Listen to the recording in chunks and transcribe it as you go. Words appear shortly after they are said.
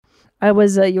I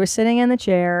was, you were sitting in the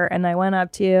chair and I went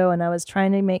up to you and I was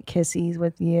trying to make kisses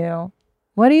with you.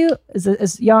 What do you, is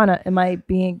Yana, am I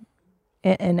being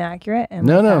inaccurate?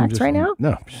 No, I'm just, right now?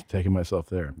 No, I'm just taking myself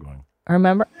there. I'm going. I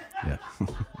remember. Yeah.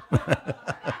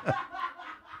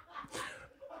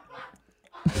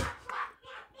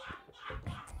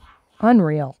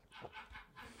 Unreal.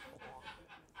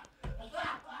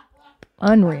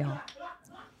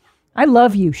 I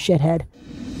love you, shithead.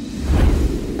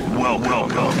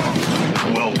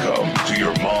 Welcome to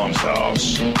your mom's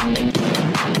house.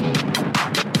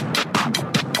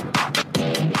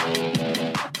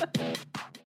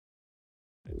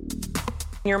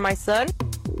 You're my son.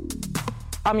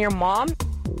 I'm your mom.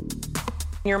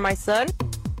 You're my son.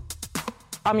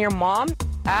 I'm your mom.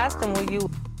 Ask them, will you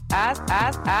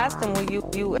ask them, will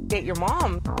you get your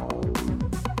mom?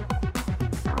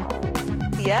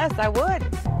 Yes, I would.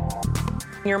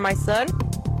 You're my son.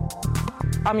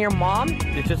 I'm your mom.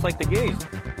 It's just like the gays.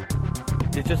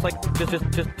 It's just like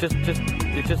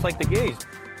it's just like the gays.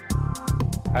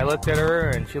 I looked at her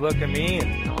and she looked at me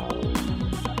and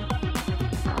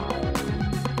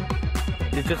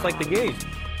it's just like the gays.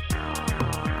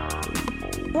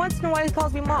 Once in a while he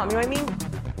calls me mom, you know what I mean?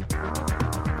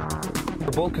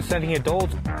 We're both consenting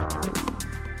adults.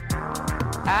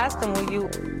 Ask them, will you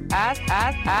ask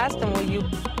them, will you?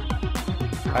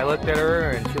 I looked at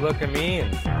her and she looked at me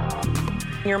and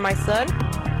You're my son.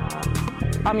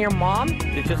 I'm your mom.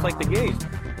 it's just like the gays.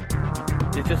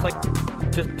 It's just like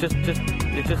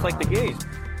it's just like the gays.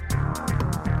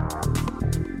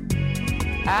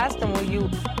 Ask them, will you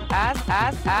ask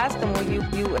them, will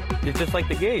you It's just like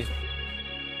the gays.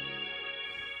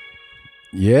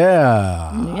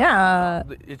 Yeah. Yeah.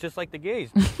 It's just like the gays.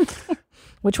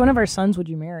 Which one of our sons would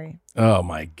you marry? Oh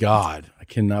my God. I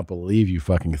cannot believe you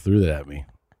fucking threw that at me.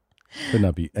 Could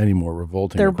not be any more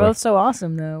revolting. They're both so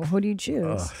awesome, though. Who do you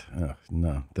choose?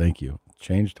 No, thank you.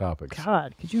 Change topics.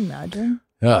 God, could you imagine?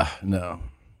 No.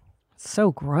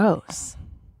 So gross.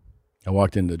 I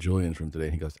walked into Julian's room today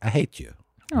and he goes, I hate you.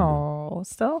 Oh,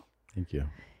 still? Thank you.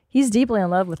 He's deeply in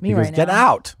love with me He goes, right get now.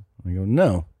 out. I go,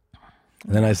 no.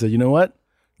 And then I said, you know what?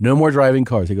 No more driving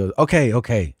cars. He goes, okay.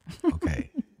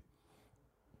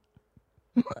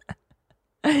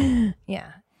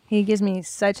 Yeah. He gives me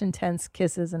such intense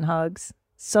kisses and hugs.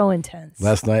 So intense.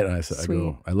 Last night I said, Sweet. I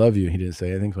go, I love you. He didn't say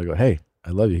anything. So I go, hey,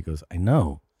 I love you. He goes, I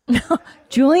know.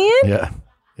 Julian? Yeah.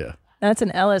 That's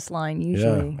an Ellis line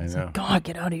usually. Yeah, I It's know. like, God,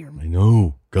 get out of here. I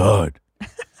know. God.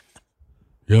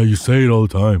 Yeah, you say it all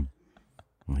the time.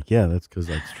 I'm like, yeah, that's because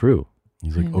that's true.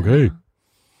 He's like, okay.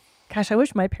 Gosh, I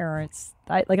wish my parents,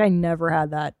 I never had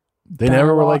that. They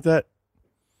never were dialogue. like that?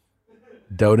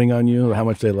 Doting on you, how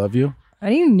much they love you?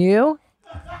 And you knew?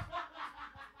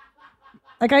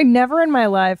 Like, I never in my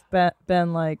life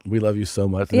been like, We love you so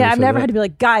much. They yeah, I've say never that? had to be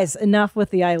like, guys, enough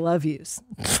with the I love yous.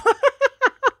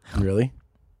 Really?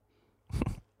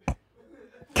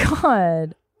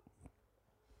 God.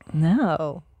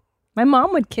 No. My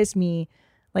mom would kiss me,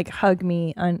 like hug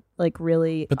me, like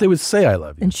really. But they would say I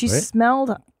love you. And she right?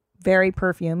 smelled very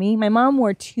perfumey. My mom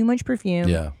wore too much perfume.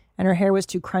 Yeah. And her hair was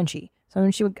too crunchy. So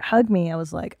when she would hug me, I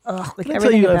was like, ugh, like Let me tell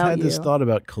everything you, about I've had you. this thought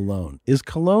about cologne. Is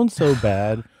cologne so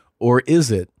bad, or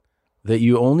is it that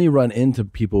you only run into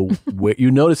people,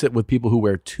 you notice it with people who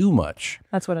wear too much?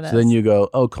 That's what it is. So then you go,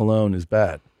 oh, cologne is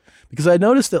bad. Because I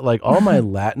noticed that like all my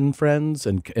Latin friends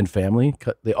and family,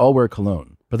 they all wear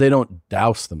cologne, but they don't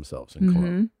douse themselves in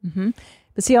cologne. Mm-hmm.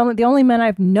 But see, the only men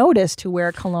I've noticed who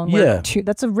wear cologne wear two.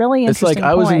 That's a really It's interesting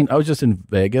like point. I was just in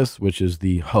Vegas, which is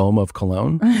the home of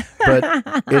cologne, but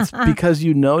it's because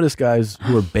you notice guys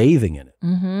who are bathing in it.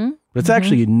 Mm-hmm. But it's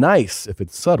actually nice if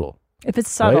it's subtle. If it's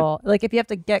subtle, like if you have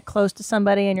to get close to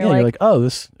somebody and You're like, oh,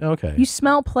 this okay. you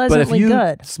smell But pleasantly if you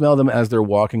good. smell them as they're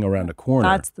walking around a corner,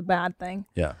 That's the bad thing.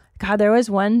 yeah. God, there was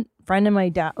one friend of my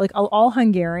dad, like all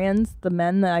Hungarians, the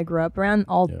men that I grew up around,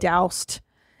 all doused.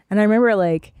 And I remember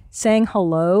like saying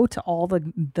hello to all the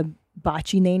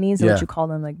bocce nannies, or Yeah. what you call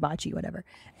them, like bocce, whatever.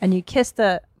 And you kiss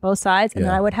both sides, and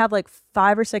then Yeah. I would have like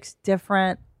 5 or 6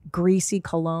 different greasy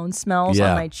cologne smells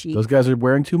on my cheek. Those guys are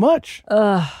wearing too much.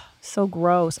 Ugh, so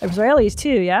gross. Israelis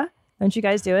too, yeah? Don't you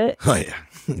guys do it? Oh yeah,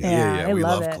 yeah. I We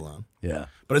love love it. cologne. Yeah,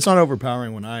 but it's not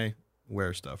overpowering when I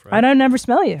wear stuff, right? I don't never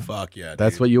smell you. Fuck yeah,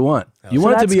 That's dude. what you want. You So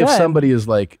want it to that's be if good. somebody is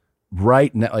like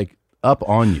right now, like up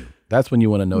on you. That's when you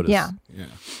want to notice. Yeah.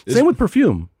 Same with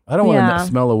perfume. I don't want Yeah. to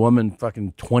smell a woman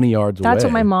fucking 20 yards away. That's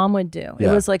what my mom would do. It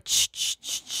Yeah. was like,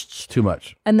 Too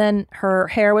much. and then her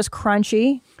hair was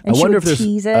crunchy, and I she wonder would if there's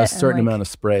tease it. a and, certain like, amount of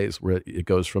sprays where it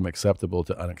goes from acceptable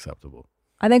to unacceptable.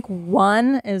 I think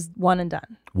one is one and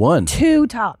done. One. 2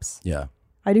 tops. Yeah,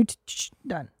 I do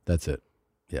done. that's it.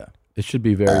 Yeah. It should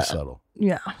be very subtle.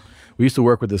 Yeah. We used to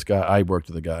work with this guy. I worked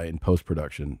with a guy in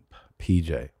post-production,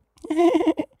 PJ.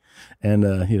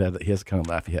 And he has to kind of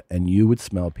laugh. And you would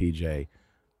smell PJ.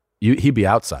 He'd be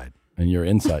outside and you're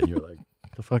inside. And you're like,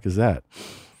 what the fuck is that?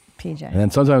 PJ. And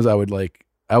then sometimes I would like,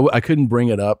 I couldn't bring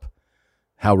it up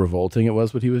how revolting it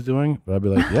was what he was doing. But I'd be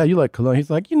like, yeah, you like cologne. He's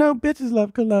like, bitches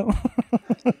love cologne.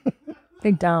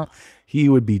 They don't. He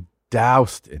would be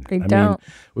doused in it. They don't.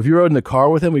 If you rode in the car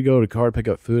with him, we'd go to the car to pick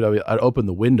up food. I'd open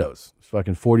the windows. It's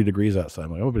fucking 40 degrees outside.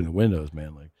 I'm like, open the windows,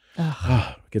 man. Like,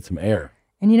 get some air.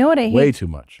 And you know what I hate? Way too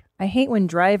much. I hate when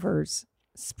drivers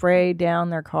spray down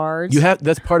their cars.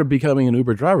 That's part of becoming an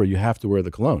Uber driver. You have to wear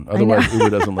the cologne. Otherwise, Uber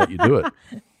doesn't let you do it.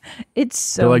 It's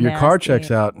so They're like, nasty. your car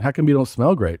checks out. How come you don't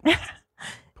smell great?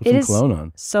 Put some cologne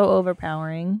on. So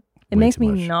overpowering. It Way makes too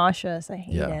me much. nauseous. I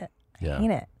hate it. Yeah. I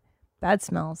hate it. Bad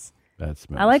smells. Bad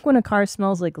smells. I like when a car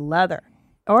smells like leather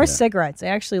or cigarettes. I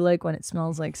actually like when it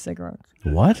smells like cigarettes.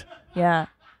 What? Yeah.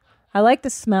 I like the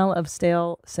smell of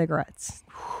stale cigarettes.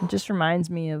 It just reminds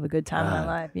me of a good time in my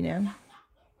life, you know?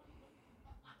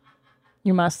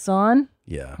 You're my son.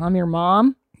 Yeah. I'm your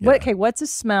mom. Yeah. What's a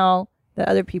smell that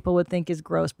other people would think is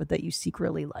gross but that you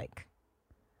secretly like?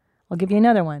 I'll give you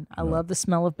another one. I love the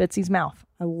smell of Bitsy's mouth.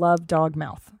 I love dog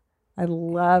mouth. I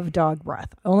love dog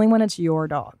breath. Only when it's your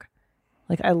dog.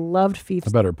 Like I loved Fif's.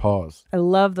 I better pause. I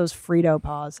love those Frito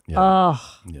paws. Yeah.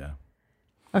 Oh. Yeah.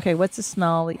 Okay, what's a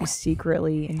smell that you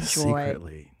secretly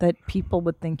enjoy that people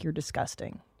would think you're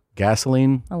disgusting?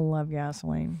 Gasoline. I love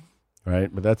gasoline. Right?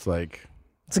 But that's like...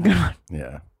 It's a good one.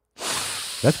 Yeah.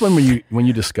 That's when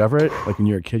you discover it, like when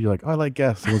you're a kid, you're like, oh, I like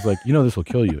gas. Someone's like, this will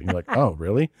kill you. And you're like, oh,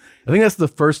 really? I think that's the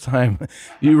first time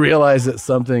you realize that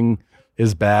something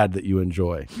is bad that you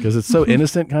enjoy. Because it's so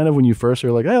innocent kind of when you first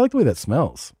are like, hey, I like the way that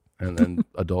smells. And then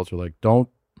adults are like, don't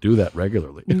do that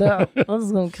regularly. No, this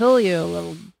is going to kill you,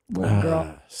 little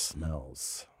girl.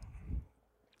 Smells.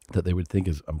 That they would think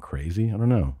I'm crazy? I don't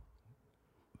know.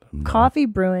 Coffee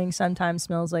brewing sometimes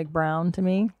smells like brown to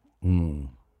me.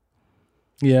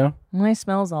 Yeah. My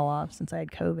smell's all off since I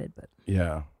had COVID, but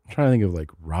yeah. I'm trying to think of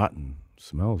like rotten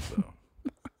smells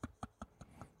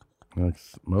though.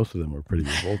 Most of them were pretty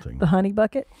revolting. The honey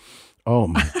bucket? Oh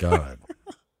my God.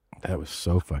 That was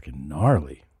so fucking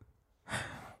gnarly.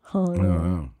 Oh,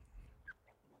 yeah.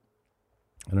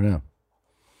 I don't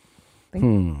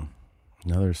know.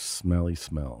 Another smelly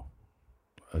smell.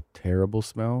 A terrible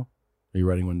smell? Are you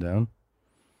writing one down?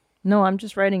 No, I'm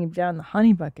just writing down the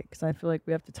honey bucket because I feel like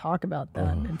we have to talk about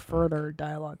that in further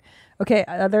dialogue. Okay,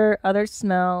 other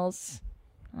smells.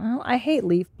 Well, I hate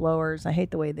leaf blowers. I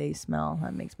hate the way they smell.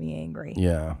 That makes me angry.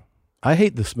 Yeah. I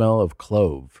hate the smell of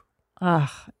clove. I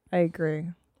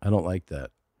agree. I don't like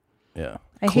that. Yeah.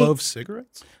 Clove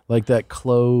cigarettes? Like that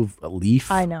clove leaf.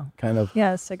 I know. Kind of.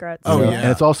 Yeah, cigarettes. Oh, yeah. And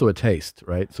it's also a taste,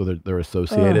 right? So they're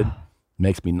associated.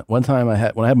 Makes me... One time when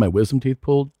I had my wisdom teeth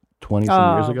pulled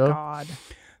 20-some years ago. God.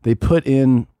 They put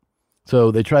in...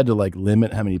 So they tried to like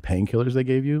limit how many painkillers they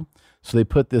gave you. So they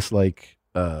put this like...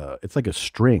 it's like a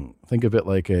string. Think of it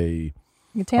like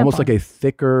almost like a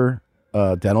thicker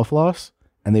dental floss.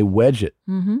 And they wedge it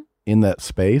in that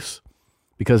space.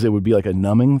 Because it would be like a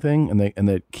numbing thing, and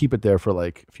they keep it there for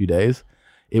like a few days.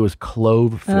 It was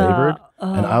clove flavored,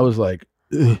 and I was like,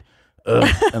 ugh,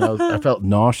 and I felt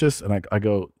nauseous. And I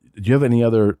go, "Do you have any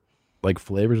other like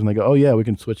flavors?" And they go, "Oh yeah, we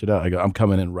can switch it out." I go, "I'm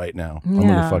coming in right now. I'm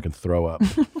gonna fucking throw up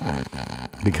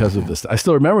because of this." I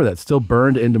still remember that, still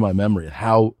burned into my memory.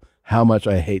 How much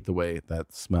I hate the way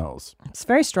that smells. It's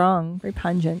very strong, very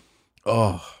pungent.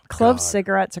 Oh, clove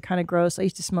cigarettes are kind of gross. I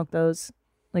used to smoke those.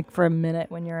 Like for a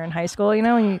minute when you're in high school,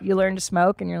 when you learn to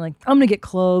smoke and you're like, I'm going to get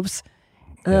cloves.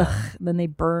 Ugh. Yeah. Then they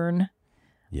burn.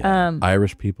 Yeah.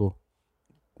 Irish people.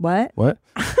 What? What?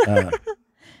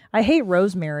 I hate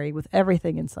rosemary with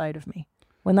everything inside of me.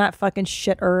 When that fucking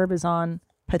shit herb is on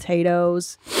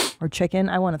potatoes or chicken,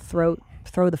 I want to throw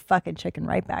the fucking chicken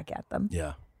right back at them.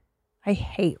 Yeah. I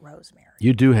hate rosemary.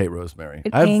 You do hate rosemary.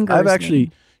 I've actually...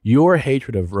 me. Your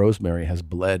hatred of rosemary has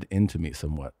bled into me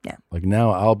somewhat. Yeah. Like now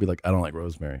I'll be like, I don't like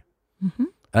rosemary.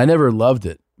 I never loved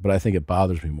it, but I think it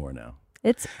bothers me more now.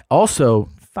 It's also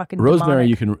fucking rosemary. demonic.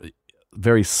 You can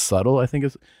very subtle, I think,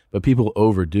 but people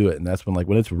overdo it, and that's when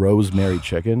when it's rosemary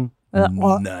chicken,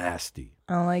 nasty.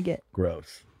 I don't like it.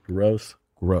 Gross.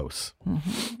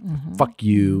 Fuck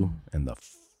you and the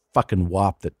fucking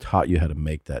wop that taught you how to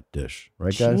make that dish,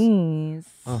 right, guys? Jeez.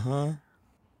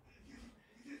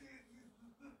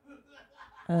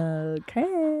 Okay.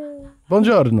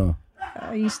 Buongiorno.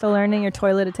 Are you still learning your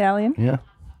toilet Italian? Yeah.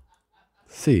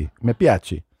 Sì, mi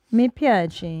piace. Mi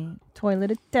piace.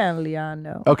 Toilet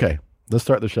Italiano. Okay. Let's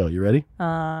start the show. You ready?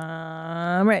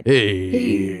 I'm ready.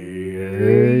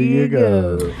 Here you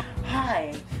go.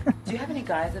 Hi. Do you have any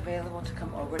guys available to come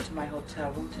over to my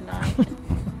hotel room tonight?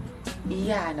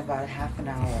 Yeah, in about half an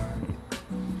hour.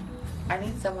 I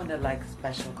need someone that likes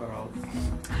special girls.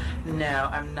 No,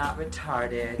 I'm not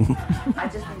retarded. I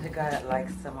just need a guy that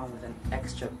likes someone with an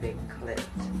extra big clit.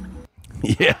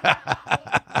 Yeah.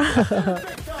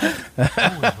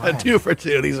 2 for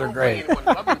 2. These are great.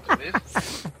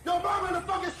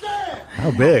 How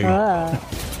big?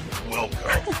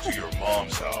 Welcome to your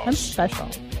mom's house. I'm special.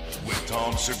 With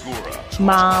Tom Segura.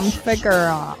 Mom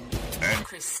Segura. And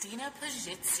Christina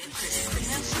Pajitsin.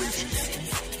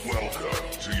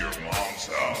 welcome to your mom's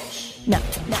house. No.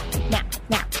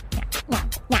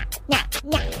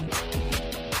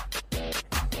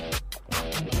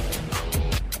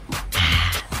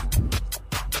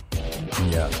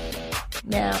 Yeah.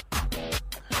 Yeah.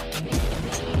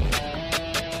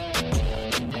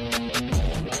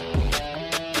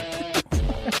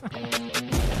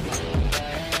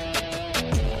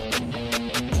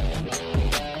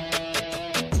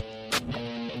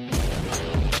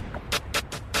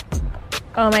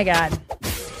 Oh my God.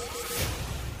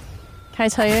 Can I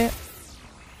tell you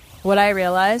what I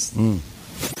realized? You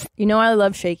know, I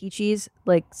love shaky cheese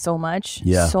like so much.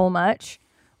 Yeah. So much.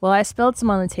 Well, I spilled some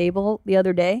on the table the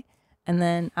other day and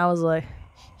then I was like,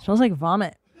 it smells like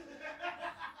vomit.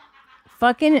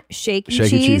 Fucking shaky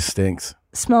cheese stinks.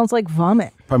 smells like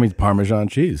vomit. Probably Parmesan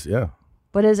cheese, yeah.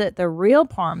 But is it the real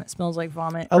parm that smells like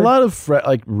vomit? A lot of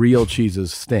like real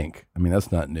cheeses stink. I mean, that's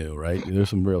not new, right? There's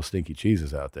some real stinky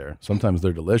cheeses out there. Sometimes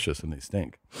they're delicious and they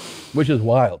stink, which is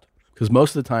wild because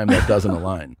most of the time that doesn't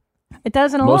align. It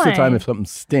doesn't Most of align. the time, if something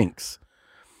stinks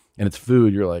and it's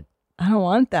food, you're like, I don't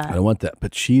want that. I don't want that.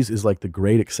 But cheese is like the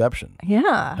great exception.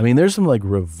 Yeah. I mean, there's some like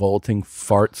revolting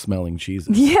fart-smelling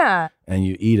cheeses. Yeah. And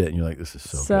you eat it and you're like, this is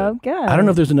so good. good. I don't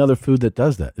know if there's another food that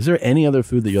does that. Is there any other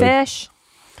food that you're Fish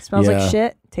smells Yeah. like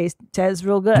shit. Tastes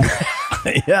real good.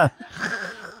 like, yeah.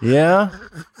 Yeah.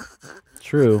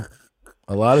 True.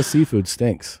 A lot of seafood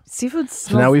stinks. Seafood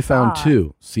So now we found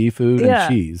 2, seafood Yeah.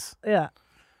 and cheese. Yeah.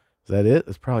 Is that it?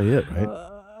 That's probably it, right?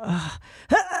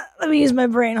 Let me use my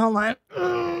brain. Hold on.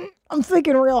 I'm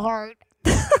thinking real hard.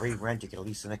 Free rent, you get at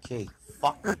least in a key.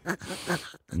 Fuck.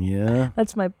 Yeah.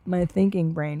 That's my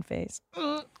thinking brain face.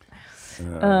 I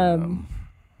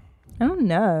don't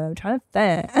know. I'm trying to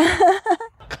think.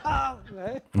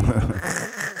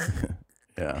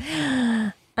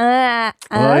 Yeah.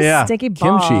 Yeah. Sticky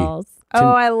balls. Kimchi.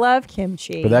 I love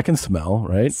kimchi. But that can smell,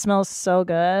 right? It smells so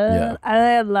good. Yeah.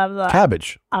 I love that.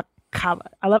 Cabbage. Cabbage.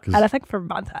 I think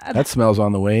fermented. That smells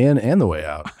on the way in and the way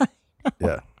out.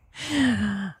 Yeah. Do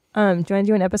you want to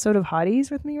do an episode of Hotties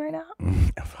with me right now?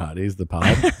 Hotties, the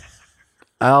pod.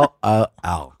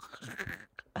 Ow.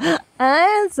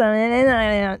 Something and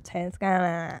I don't taste good.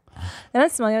 They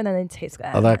don't smell good, then they taste good.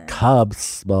 Oh, that cub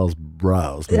smells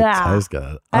gross. But Yeah. It tastes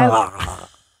good. I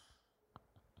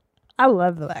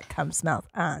love that cum smells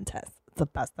on test. It's the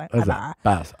best thing That's ever. the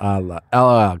best. I love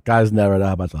LOL. Guys never know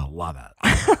how much I love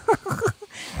it.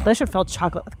 They should fill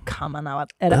chocolate with cum and I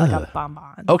would eat it like a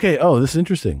bonbon. Okay. Oh, this is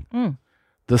interesting.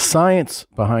 The science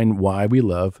behind why we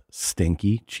love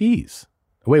stinky cheese.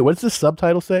 Wait, what does the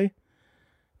subtitle say?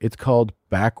 It's called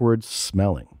backwards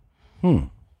smelling.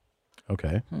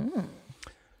 Okay.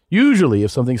 Usually,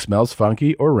 if something smells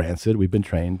funky or rancid, we've been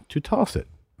trained to toss it.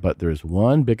 But there is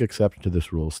one big exception to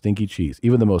this rule, stinky cheese.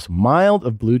 Even the most mild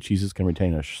of blue cheeses can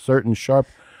retain a certain sharp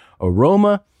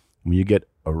aroma. When you get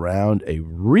around a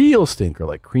real stinker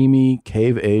like creamy,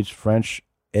 cave-aged French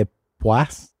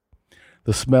époisse,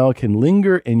 the smell can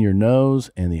linger in your nose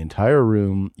and the entire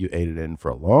room you ate it in for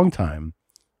a long time.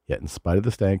 Yet in spite of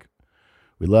the stank,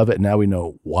 we love it. Now we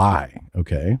know why.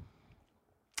 Okay.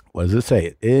 What does it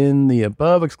say? In the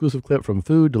above exclusive clip from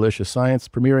Food Delicious Science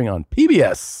premiering on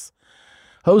PBS,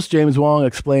 host James Wong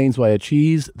explains why a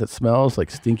cheese that smells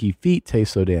like stinky feet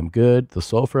tastes so damn good. The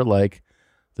sulfur, like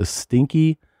the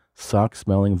stinky,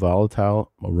 sock-smelling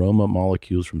volatile aroma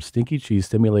molecules from stinky cheese,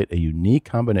 stimulate a unique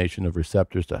combination of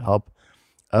receptors to help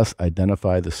us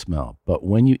identify the smell. But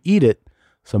when you eat it,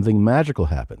 something magical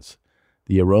happens.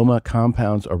 The aroma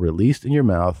compounds are released in your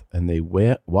mouth and they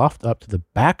waft up to the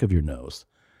back of your nose.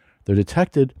 They're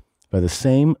detected by the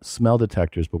same smell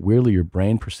detectors, but weirdly your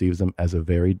brain perceives them as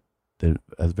very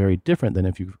different than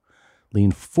if you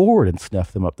lean forward and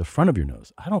snuff them up the front of your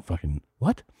nose. I don't fucking,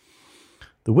 what?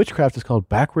 The witchcraft is called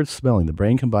backwards smelling. The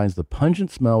brain combines the pungent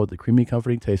smell with the creamy,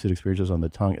 comforting taste it experiences on the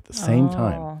tongue at the same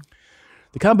time.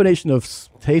 The combination of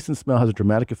taste and smell has a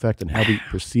dramatic effect on how we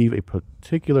perceive a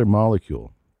particular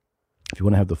molecule. If you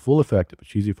want to have the full effect of a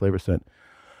cheesy flavor scent,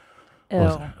 Ew,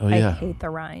 Oh, yeah. I hate the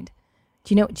rind.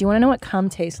 Do you want to know what cum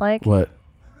tastes like? What?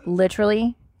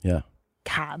 Literally, Yeah.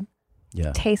 cum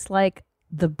Yeah. tastes like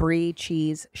the brie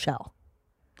cheese shell.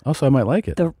 Also, I might like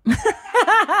it.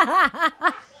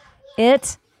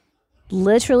 It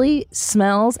literally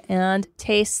smells and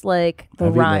tastes like the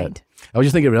I've eaten rind. that. I was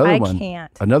just thinking of another I one.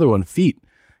 can't. Another one, feet.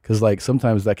 Because like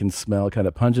sometimes that can smell kind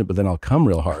of pungent, but then I'll come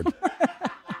real hard.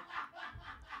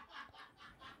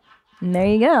 And there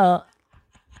you go.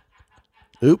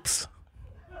 Oops.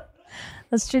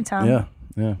 That's true, Tom. Yeah.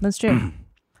 Yeah. That's true.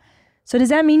 So does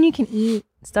that mean you can eat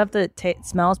stuff that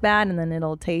smells bad and then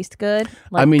it'll taste good?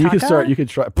 Like I mean, caca? you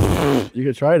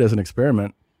could try it as an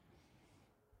experiment.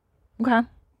 Okay.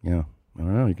 Yeah. I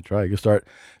don't know. You could try it. You could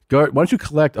why don't you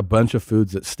collect a bunch of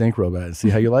foods that stink real bad and see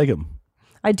how you like them?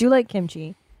 I do like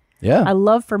kimchi. Yeah. I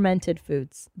love fermented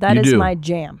foods. That You is do. my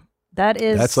jam.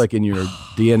 That's like in your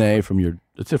DNA from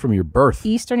your birth.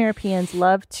 Eastern Europeans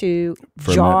love to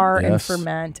Ferment, jar and yes.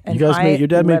 ferment. You guys your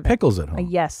dad made live it. pickles at home.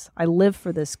 Yes, I live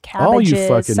for this. All you Cabbages,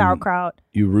 fucking sauerkraut.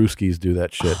 You Ruskies do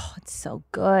that shit. Oh, it's so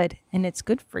good, and it's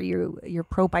good for your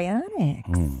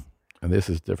probiotics. And this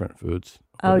is different foods.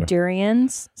 Oh, Whether-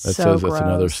 durians. That so says that's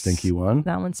another gross. stinky one.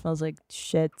 That one smells like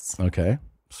shits. Okay.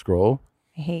 Scroll.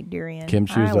 I hate durian.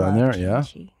 Kimchi's I on love there, yeah.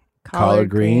 kimchi. Collard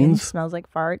greens. Smells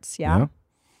like farts. Yeah.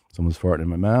 Someone's farting in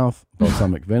my mouth.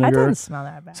 Balsamic That vinegar. doesn't smell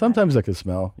that bad. Sometimes that can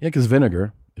smell. Yeah, because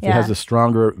vinegar. If it Yeah. has a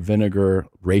stronger vinegar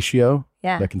ratio,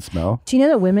 Yeah. that can smell. Do you know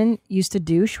that women used to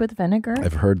douche with vinegar?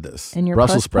 I've heard this. And your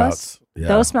Brussels puss-puss? sprouts. Yeah.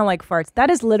 Those smell like farts. That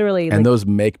is literally and like those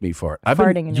make me fart.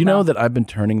 farting in do you your know mouth. that I've been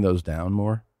turning those down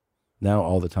more now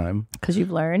all the time? because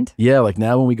you've learned. Yeah, like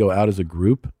now when we go out as a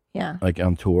group, Yeah. like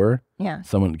on tour, Yeah.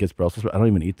 someone gets Brussels sprouts. I don't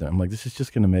even eat them. I'm like, this is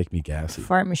just going to make me gassy.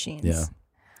 Fart machines. Yeah.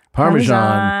 Parmesan.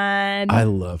 Parmesan. I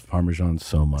love Parmesan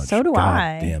so much. So do God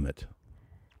I. damn it.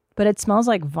 But it smells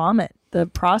like vomit. The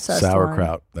processed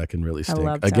Sauerkraut. That can really I stink.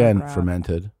 love Again, sauerkraut.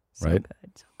 fermented, So right?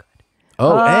 good. So good.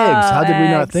 Oh, eggs. How did we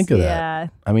not eggs, think of that? yeah.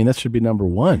 I mean, that should be number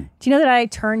one. Do you know that I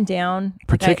turned down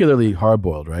Particularly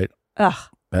hard-boiled, right? Ugh.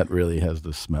 That really has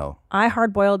the smell. I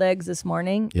hard boiled eggs this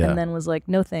morning Yeah. and then was like,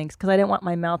 no thanks, because I didn't want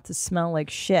my mouth to smell like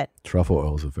shit. Truffle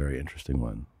oil is a very interesting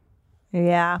one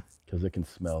Yeah. because it can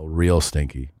smell real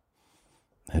stinky.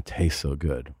 It tastes so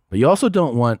good. But you also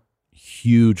don't want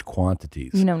huge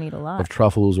quantities You don't need a lot. of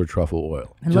truffles or truffle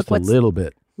oil. And Just a look little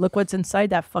bit. Look what's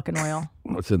inside that fucking oil.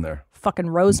 What's in there? Fucking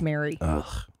rosemary. Ugh.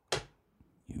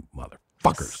 You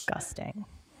motherfuckers. Disgusting.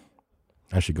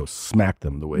 I should go smack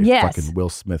them the way Yes. fucking Will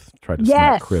Smith tried to Yes.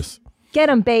 smack Chris. Get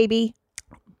him, baby.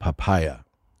 Papaya.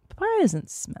 Papaya doesn't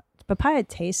smell. Papaya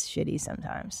tastes shitty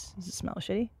sometimes. Does it smell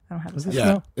shitty? I don't have a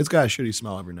Yeah, it's got a shitty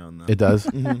smell every now and then. It does.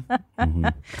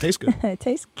 Tastes good. It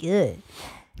tastes good.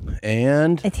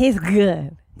 And It tastes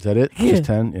good. is that it? Just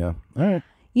 10? Yeah. All right.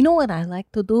 You know what I like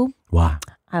to do? Wow.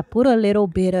 I put a little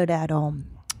bit of that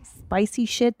spicy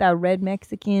shit, that red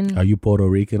Mexican. Are you Puerto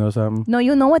Rican or something? No,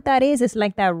 you know what that is? It's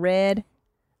like that red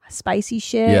spicy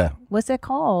shit. Yeah. What's that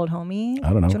called, homie?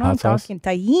 I don't know. Do you know Hot what I'm sauce? talking?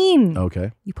 Tajin.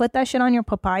 Okay. You put that shit on your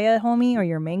papaya, homie, or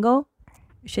your mango.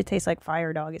 Shit tastes like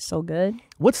fire, dog. It's so good.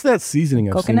 What's that seasoning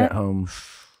I've seen Coconut? at home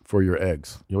for your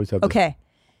eggs? You always have this. Okay.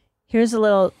 Here's a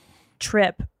little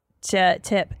tip.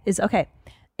 Is okay.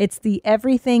 It's the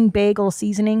everything bagel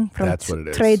seasoning from That's what it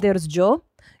is. Trader's Joe.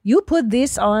 You put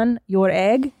this on your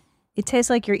egg. It tastes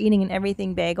like you're eating an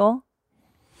everything bagel,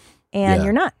 and Yeah.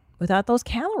 you're not without those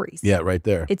calories. Yeah, right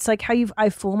there. It's like how I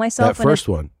fool myself. That first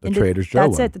one, the Trader's Joe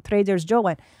That's one. it, the Trader's Joe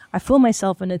one. I fool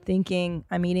myself into thinking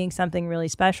I'm eating something really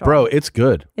special. Bro, it's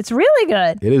good. It's really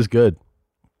good. It is good.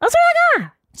 That's really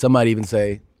good. Some might even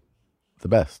say the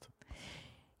best.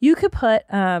 You could put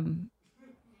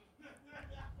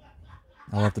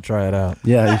I'll have to try it out.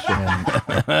 Yeah, you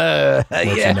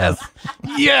should. Yes.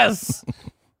 Yes.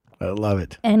 I love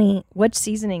it. which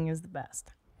seasoning is the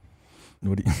best?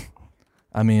 What do you?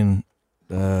 I mean,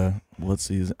 what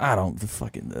season? I don't. The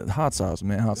fucking hot sauce,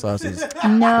 man. Hot sauce is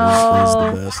No.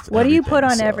 is the best. What do you put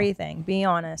everything, on so. everything? Be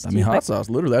honest. I Do mean, you hot put- sauce.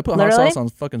 Literally, I put Literally? hot sauce on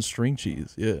fucking string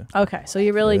cheese. Yeah. Okay, so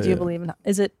you really do Yeah. believe in.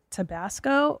 Is it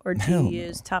Tabasco or do Hell you no.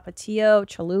 use Tapatio,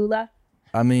 Cholula?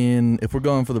 I mean, if we're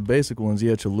going for the basic ones,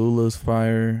 yeah, Cholula's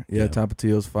fire. Yeah,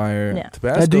 Tapatio's fire. Yeah.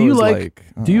 Tabasco do you is like?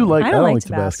 Do you like? I don't like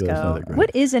Tabasco. It's not Tabasco. that great.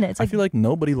 What is in it? It's I like feel like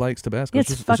nobody likes Tabasco. yeah, It's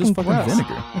it's just fucking fucking gross.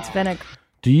 vinegar. It's vinegar.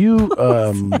 Do you? What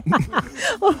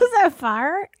was that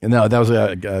fire? No, that was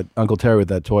Uncle Terry with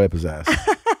that toy up his ass.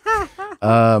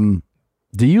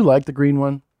 Do you like the green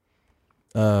one?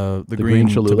 The green green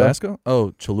Cholula? Tabasco.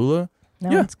 Oh, Cholula. No,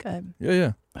 Yeah. it's good.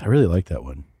 Yeah. I really like that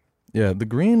one. Yeah, the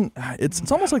green.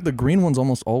 It's almost like the green one's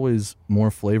almost always more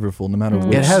flavorful, no matter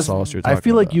which It has. sauce you're I talking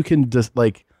feel like about. you can just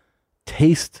like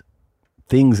taste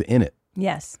things in it.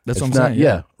 Yes. That's It's what I'm saying.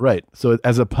 Yeah, right. So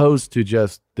as opposed to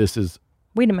just this is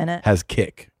Wait a minute. has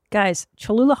kick. Guys,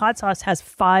 Cholula hot sauce has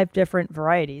 5 different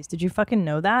varieties. Did you fucking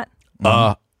know that?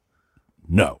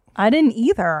 No. I didn't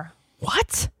either.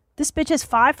 What? This bitch has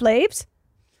 5 flavors?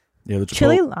 Yeah, the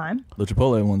Chili lime. The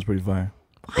Chipotle one's pretty fire.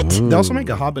 What? They also make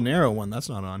a habanero one. That's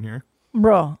not on here.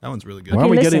 Bro. That one's really good. Why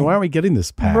aren't we getting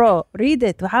this pack? Bro, read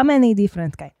it. How many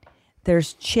different kinds?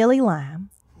 There's chili lime,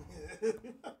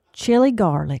 chili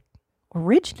garlic,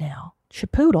 original,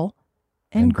 chipotle,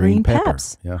 and green pepper.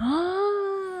 peps. Yeah.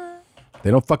 They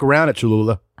don't fuck around at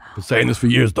Cholula. Been saying this for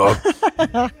years, dog.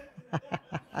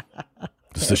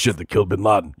 This is the shit that killed Bin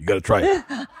Laden. You got to try it.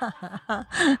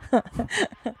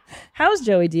 How's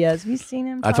Joey Diaz? Have you seen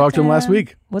him? I talked to him last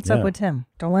week. What's up with him?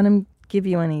 Don't let him give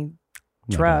you any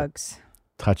drugs.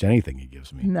 Touch anything he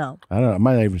gives me. No. I don't know. I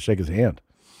might not even shake his hand.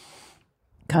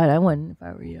 God, I wouldn't if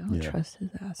I were you. I don't trust his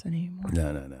ass anymore.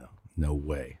 No. No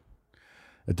way.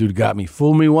 That dude got me.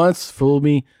 Fooled me once, fooled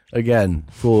me again.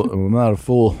 I'm not a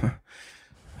fool.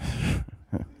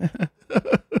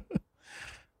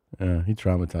 He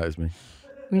traumatized me.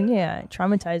 I mean, yeah, it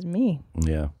traumatized me.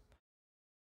 Yeah.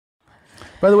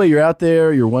 By the way, you're out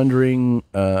there, you're wondering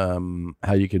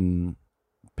how you can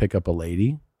pick up a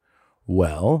lady.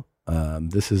 Well,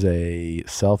 this is a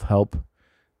self-help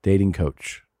dating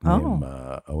coach named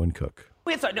Owen Cook.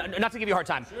 Not to give you a hard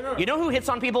time. You know who hits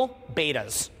on people?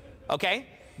 Betas. Okay?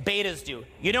 Betas do.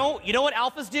 You know what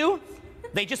alphas do?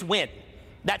 They just win.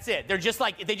 That's it. They're just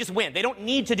like, they just win. They don't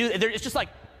need to do, it's just like,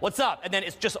 what's up? And then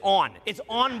it's just on. It's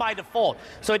on by default.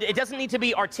 So it doesn't need to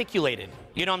be articulated.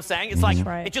 You know what I'm saying? It's like,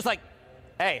 it's just like,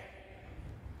 hey.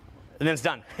 And then it's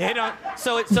done. You know?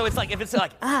 So it's like, if it's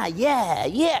like,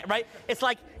 yeah, right? It's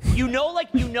like, you know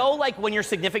when your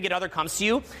significant other comes to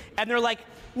you and they're like,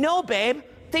 no, babe,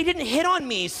 they didn't hit on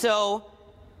me, so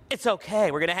it's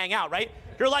okay. We're gonna hang out, right?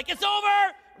 You're like, it's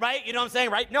over, right? You know what I'm saying,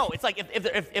 right? No, it's like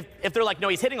if they're like, no,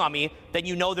 he's hitting on me, then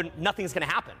you know nothing's gonna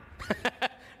happen,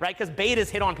 right? Because betas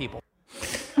hit on people.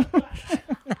 It's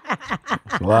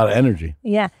a lot of energy.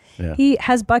 Yeah. He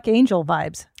has Buck Angel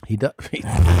vibes. He does.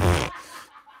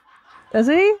 Does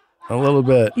he? A little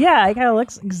bit. Yeah, he kind of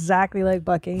looks exactly like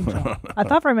Buck Angel. I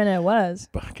thought for a minute it was.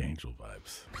 Buck Angel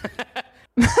vibes.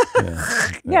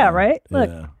 Yeah, right? Look.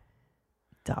 Yeah.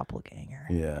 Doppelganger.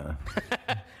 Yeah.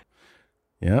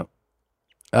 Yeah.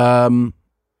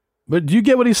 But do you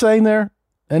get what he's saying there?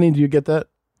 Do you get that?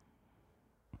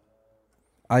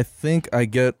 I think I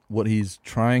get what he's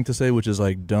trying to say, which is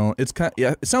like, don't. It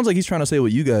sounds like he's trying to say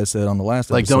what you guys said on the last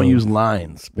episode. Like, don't use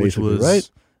lines, basically, right?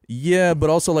 Yeah, but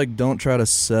also like, don't try to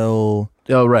sell.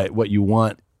 Oh, right. What you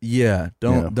want. Yeah.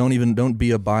 Don't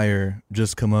be a buyer.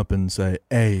 Just come up and say,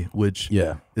 hey, which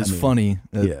is funny.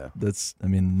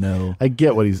 No. I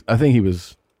get what I think he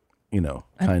was,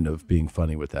 kind of being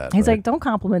funny with that. He's like, don't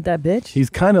compliment that bitch. He's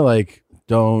kind of like,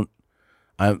 don't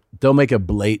make a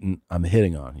blatant, I'm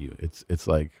hitting on you. It's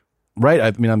like, right?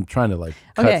 I mean, I'm trying to like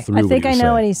cut through. I think I know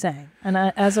saying. what he's saying. And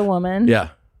as a woman. Yeah.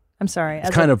 I'm sorry. It's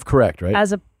kind of correct, right?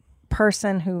 As a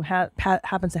person who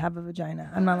happens to have a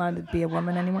vagina, I'm not allowed to be a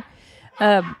woman anymore.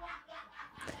 What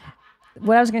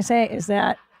I was going to say is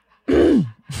that I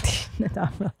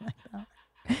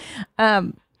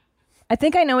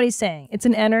think I know what he's saying. It's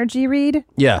an energy read.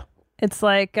 Yeah. It's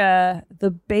like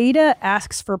the beta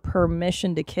asks for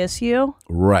permission to kiss you.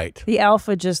 Right. The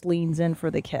alpha just leans in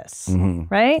for the kiss.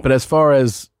 Mm-hmm. Right? But as far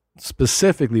as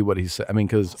specifically what he said, I mean,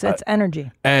 because it's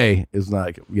energy. A is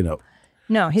not,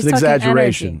 No, he's talking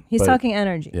exaggeration. Energy. He's talking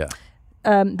energy. Yeah.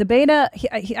 The beta,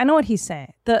 I know what he's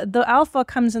saying. The alpha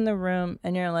comes in the room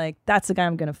and you're like, that's the guy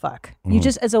I'm going to fuck. Mm-hmm. You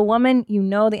just, as a woman,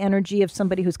 the energy of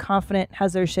somebody who's confident,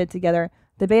 has their shit together.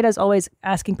 The beta is always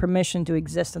asking permission to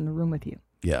exist in the room with you.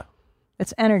 Yeah.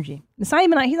 It's energy. It's not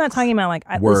even, he's not talking about like,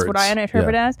 this is what I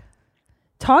interpret as.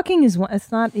 Talking is,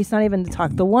 it's not even the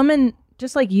talk. The woman,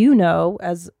 just like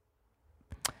as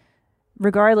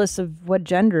regardless of what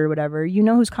gender or whatever,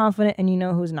 who's confident and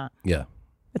who's not. Yeah.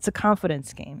 It's a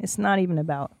confidence game. It's not even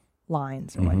about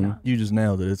lines or whatnot. You just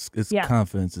nailed it. It's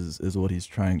confidence is what he's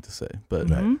trying to say. But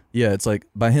yeah, it's like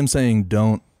by him saying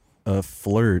don't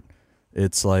flirt,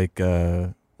 it's like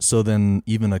so then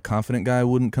even a confident guy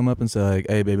wouldn't come up and say like,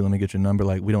 hey baby, let me get your number.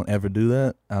 Like, we don't ever do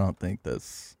that. I don't think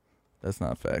that's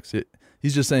not facts.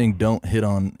 He's just saying don't hit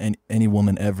on any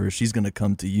woman ever. She's gonna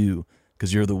come to you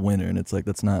because you're the winner. And it's like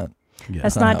that's not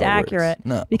accurate.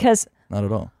 No, because not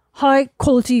at all. High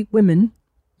quality women.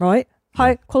 Right?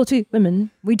 High quality women,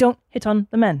 we don't hit on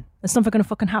the men. It's never going to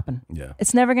fucking happen. Yeah.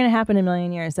 It's never going to happen in a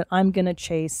million years that I'm going to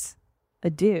chase a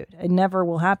dude. It never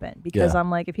will happen because I'm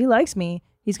like, if he likes me,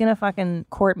 he's going to fucking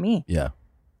court me. Yeah.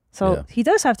 So he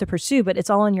does have to pursue, but it's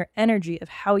all in your energy of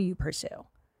how you pursue.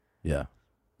 Yeah.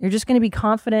 You're just going to be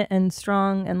confident and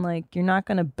strong, and like you're not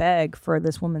going to beg for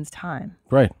this woman's time.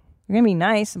 Right. You're going to be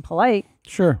nice and polite.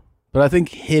 Sure. But I think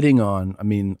hitting on,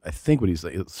 I think what he's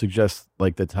like, it suggests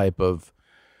like the type of,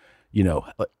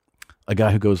 a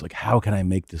guy who goes like, how can I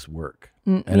make this work?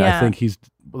 And I think he's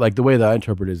like, the way that I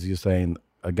interpret it is he's saying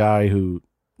a guy who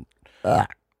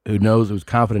knows, who's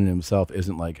confident in himself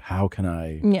isn't like, how can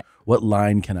I, what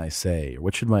line can I say? Or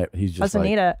what should he's just doesn't like,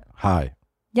 need it. Hi.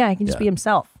 Yeah, he can just be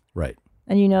himself. Right.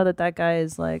 And you know that guy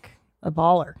is like a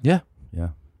baller. Yeah. Yeah.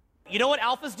 You know what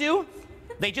alphas do?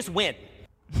 They just win.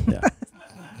 Yeah.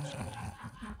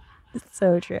 It's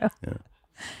so true.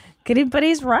 Yeah. But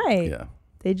he's right. Yeah.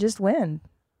 They just win.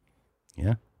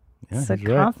 Yeah. Yeah. It's a he's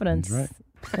right. confidence He's right.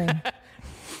 thing.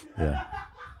 Yeah.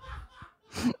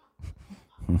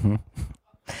 Mm-hmm.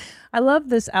 I love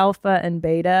this alpha and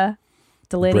beta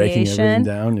Breaking delineation. everything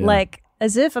down. Yeah. Like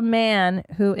as if a man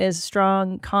who is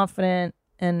strong, confident,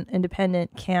 and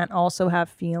independent can't also have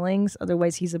feelings.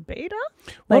 Otherwise, he's a beta.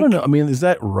 Well, I don't know. I mean, is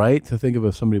that right to think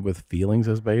of somebody with feelings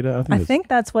as beta? I think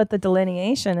that's what the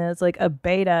delineation is. Like a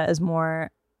beta is more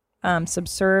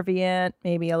subservient,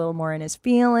 maybe a little more in his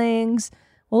feelings.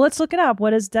 Well, let's look it up.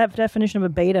 What is definition of a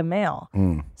beta male?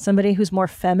 Somebody who's more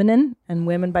feminine, and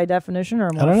women by definition are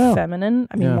more feminine.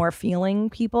 I mean, more feeling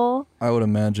people. I would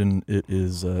imagine it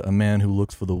is a man who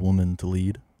looks for the woman to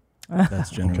lead.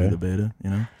 That's generally the beta,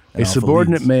 A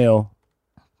subordinate male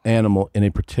animal in a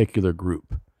particular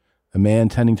group. A man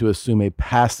tending to assume a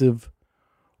passive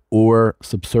or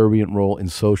subservient role in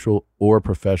social or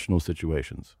professional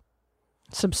situations.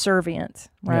 Subservient,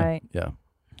 right? Yeah.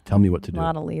 Tell me what to do.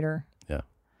 Not a leader. Yeah.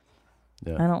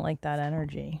 Yeah. I don't like that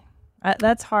energy.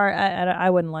 That's hard. I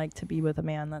wouldn't like to be with a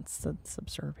man that's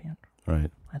subservient. Right.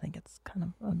 I think it's kind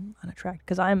of unattractive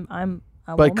because I'm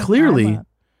a But woman, clearly, I'm a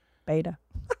beta.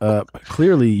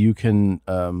 Clearly you can,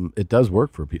 it does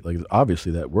work for people. Like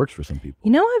obviously that works for some people.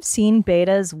 You know, I've seen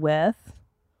betas with.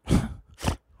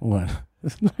 What?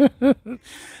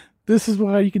 This is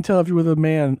why you can tell if you're with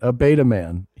a beta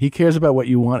man. He cares about what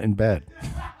you want in bed.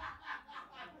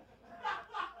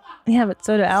 Yeah, but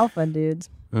so do alpha dudes.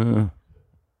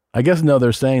 I guess no,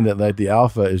 they're saying that like the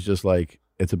alpha is just like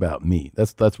it's about me.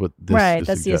 That's what this right. is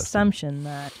That's the suggesting. assumption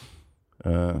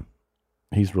that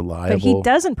he's reliable. But he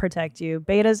doesn't protect you.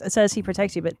 Betas, it says he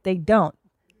protects you, but they don't.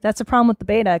 That's a problem with the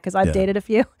beta because I've dated a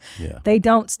few. Yeah. They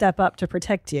don't step up to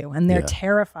protect you, and they're Yeah.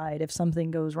 terrified if something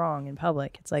goes wrong in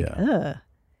public. It's like, ugh.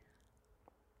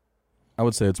 I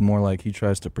would say it's more like he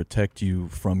tries to protect you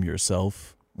from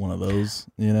yourself. One of those,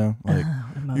 like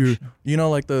you're,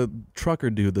 like the trucker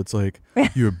dude that's like,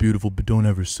 you're beautiful, but don't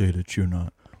ever say that you're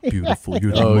not beautiful.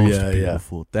 You're the most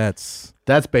beautiful. Yeah.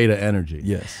 That's beta energy.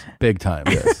 Yes. Big time.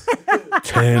 Yes.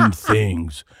 10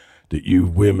 things that you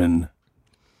women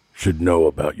should know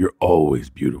about. You're always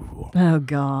beautiful. Oh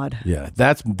God. Yeah.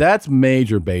 That's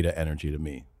major beta energy to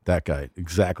me. That guy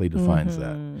exactly defines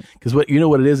that. Because what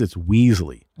it is? It's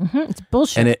Weasley. It's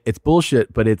bullshit. And it's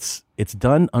bullshit, but it's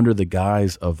done under the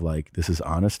guise of like, this is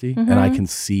honesty and I can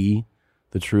see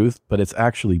the truth, but it's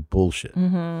actually bullshit.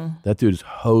 That dude is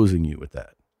hosing you with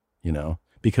that,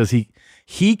 because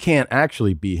he can't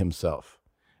actually be himself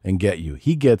and get you.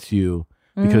 He gets you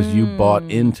because you bought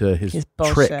into his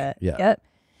bullshit. trick. Yeah. Yep.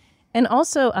 And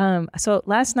also, so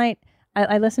last night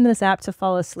I listened to this app to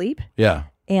fall asleep. Yeah.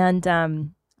 And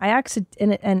I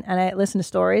and I listen to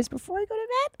stories before I go to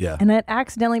bed. Yeah. And I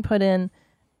accidentally put in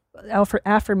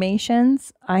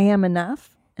affirmations. I am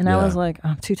enough. And I was like,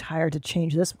 I'm too tired to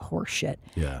change this horse shit.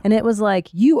 Yeah. And it was like,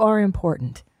 you are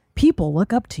important. People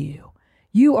look up to you.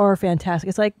 You are fantastic.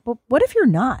 It's like, but what if you're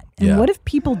not? And what if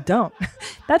people don't?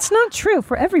 That's not true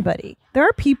for everybody. There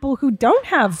are people who don't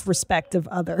have respect of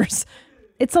others.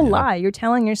 It's a lie. You're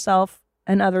telling yourself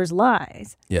and others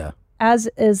lies. Yeah. As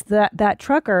is that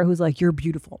trucker who's like, you're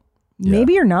beautiful.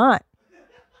 Maybe you're not.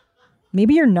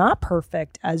 Maybe you're not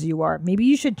perfect as you are. Maybe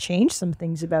you should change some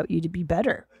things about you to be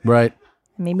better. Right.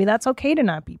 Maybe that's okay to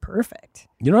not be perfect.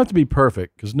 You don't have to be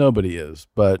perfect because nobody is,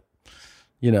 but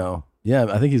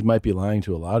I think he might be lying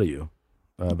to a lot of you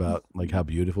about like how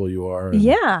beautiful you are.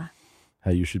 And how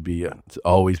you should be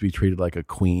always be treated like a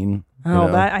queen.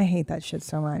 I hate that shit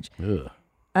so much. Ugh.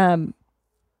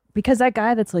 Because that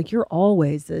guy that's like, you're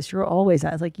always this, you're always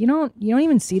that. It's like, you don't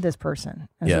even see this person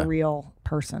as a real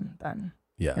person then.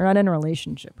 Yeah. You're not in a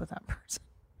relationship with that person.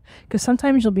 Because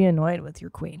sometimes you'll be annoyed with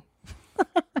your queen.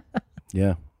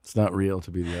 Yeah. It's not real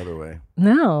to be the other way.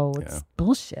 No, it's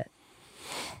bullshit.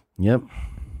 Yep.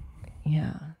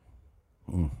 Yeah.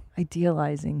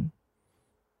 Idealizing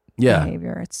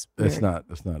behavior. It's weird.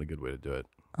 That's not a good way to do it.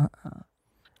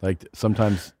 Like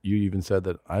sometimes you even said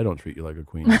that I don't treat you like a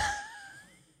queen.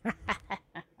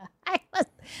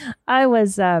 I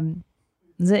was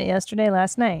it yesterday,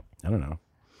 last night? I don't know.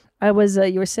 I was,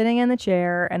 you were sitting in the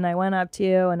chair and I went up to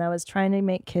you and I was trying to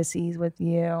make kissies with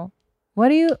you. What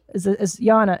do you, is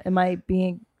Yana, am I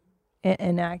being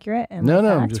inaccurate? No,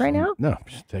 I'm facts just, right now? No, I'm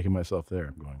just taking myself there.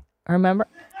 I'm going. Remember?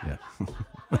 Yeah.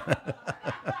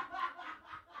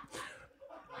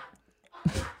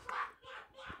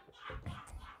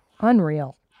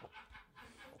 Unreal.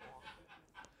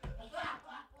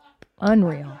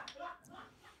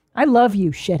 I love you,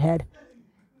 shithead.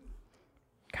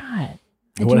 God.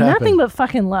 I do nothing but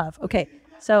fucking love. Okay,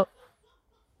 so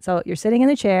you're sitting in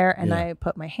the chair and I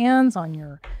put my hands on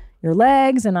your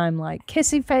legs and I'm like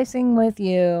kissy facing with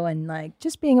you and like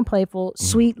just being a playful,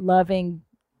 sweet, loving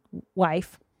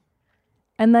wife.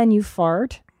 And then you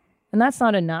fart, and that's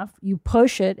not enough. You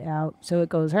push it out so it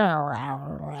goes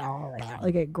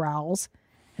like it growls,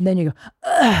 and then you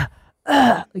go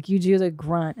like you do the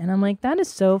grunt, and I'm like, that is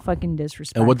so fucking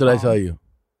disrespectful. And what did I tell you?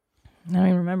 I don't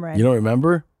even remember it. You don't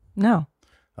remember? No.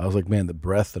 I was like, man, the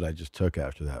breath that I just took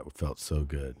after that felt so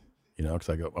good, you know, because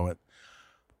I went,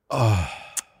 oh,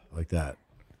 like that.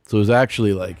 So it was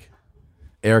actually like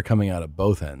air coming out of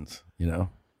both ends, you know.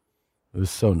 It was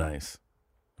so nice.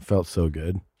 It felt so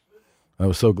good. I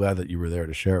was so glad that you were there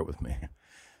to share it with me.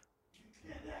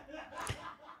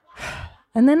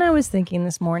 And then I was thinking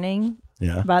this morning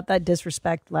Yeah. about that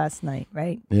disrespect last night,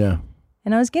 right? Yeah.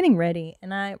 And I was getting ready,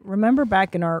 and I remember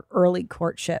back in our early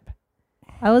courtship,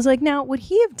 I was like, now, would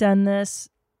he have done this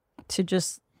to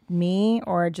just me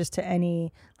or just to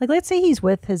any, like, let's say he's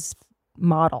with his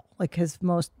model, like his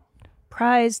most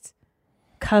prized,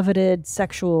 coveted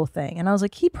sexual thing. And I was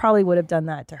like, he probably would have done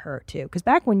that to her too. Because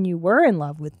back when you were in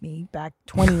love with me, back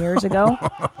 20 years ago,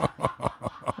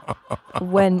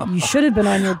 when you should have been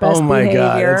on your best behavior. Oh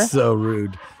my God, that's so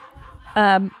rude.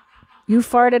 You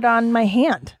farted on my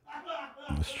hand.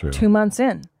 That's true. 2 months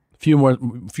in. Few more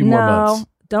months.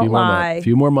 Don't lie. A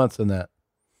few more months than that.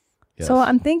 Yes. So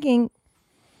I'm thinking,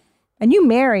 and you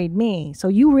married me, so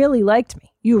you really liked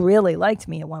me. You really liked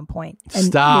me at one point. And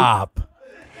Stop.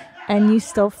 And you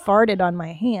still farted on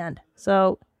my hand.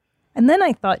 So, and then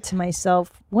I thought to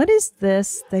myself, what is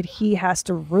this that he has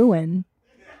to ruin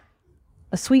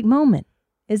a sweet moment?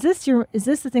 Is this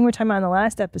the thing we're talking about in the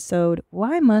last episode?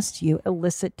 Why must you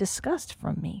elicit disgust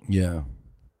from me? Yeah.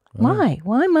 Why?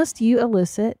 Why must you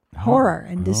elicit horror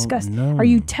and disgust? know. Are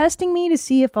you testing me to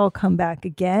see if I'll come back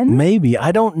again? Maybe.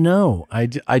 I don't know. I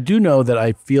do know that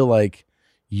I feel like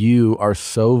you are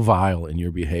so vile in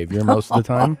your behavior most of the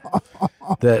time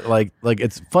that like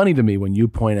it's funny to me when you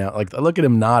point out, like, look at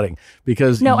him nodding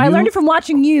because I learned it from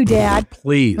watching you, Dad.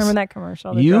 Please. Remember that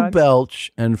commercial? You drugs?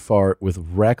 belch and fart with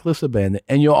reckless abandon,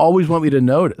 and you always want me to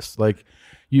notice. Like,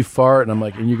 you fart, and I'm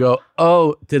like, and you go,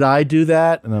 "Oh, did I do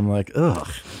that?" And I'm like, "Ugh."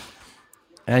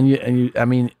 And you, I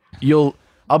mean,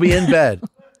 I'll be in bed.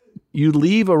 You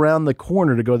leave around the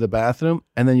corner to go to the bathroom,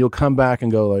 and then you'll come back and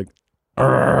go like,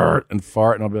 and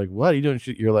fart, and I'll be like, "What are you doing?"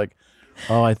 You're like,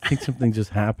 "Oh, I think something just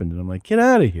happened," and I'm like, "Get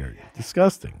out of here! You're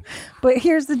disgusting." But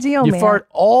here's the deal, you man. You fart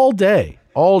all day.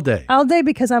 All day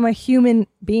because I'm a human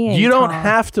being. You don't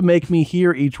have to make me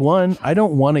hear each one. I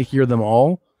don't want to hear them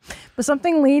all. But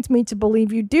something leads me to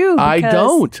believe you do. I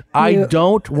don't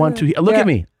want to. Look at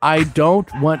me. I don't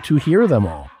want to hear them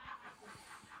all.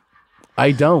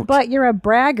 I don't. But you're a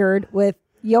braggart with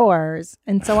yours.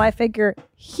 And so I figure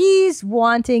he's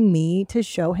wanting me to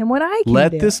show him what I can do.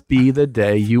 Let this be the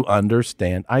day you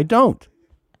understand. I don't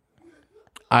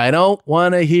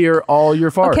want to hear all your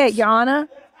farts. Okay, Your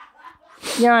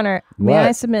Honor, may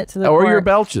I submit to the court? Or your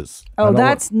belches. Oh,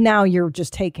 now you're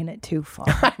just taking it too far.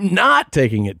 I'm not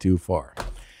taking it too far.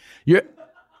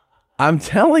 I'm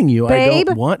telling you, Babe, I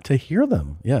don't want to hear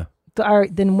them. Yeah. All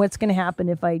right, then what's going to happen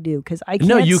if I do? Because I can't.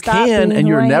 No, you stop can, being and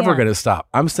who you're I never am. going to stop.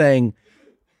 I'm saying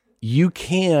you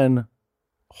can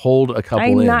hold a couple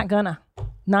in. I'm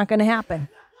not gonna happen.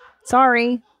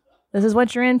 Sorry. This is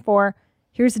what you're in for.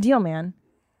 Here's the deal, man.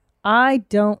 I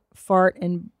don't fart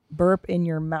and burp in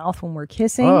your mouth when we're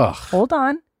kissing. Ugh. Hold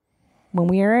on.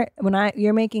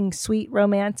 You're making sweet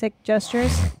romantic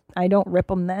gestures, I don't rip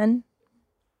them then.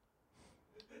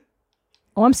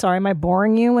 Oh, I'm sorry. Am I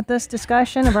boring you with this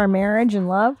discussion of our marriage and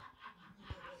love?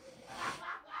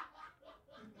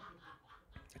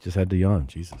 I just had to yawn.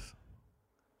 Jesus.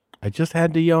 I just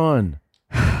had to yawn.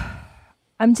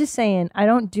 I'm just saying, I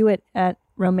don't do it at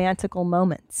romantical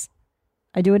moments.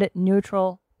 I do it at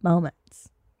neutral moments.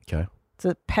 Okay.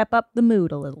 To pep up the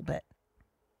mood a little bit.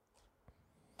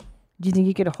 Do you think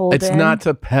you could hold it? It's not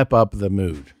to pep up the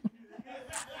mood.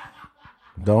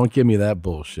 Don't give me that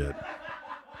bullshit.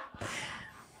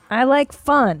 I like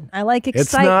fun. I like excitement.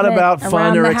 It's not about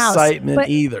fun or excitement but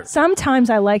either. Sometimes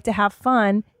I like to have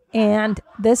fun, and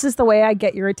this is the way I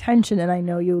get your attention, and I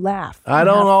know you laugh. I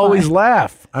don't always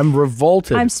laugh. I'm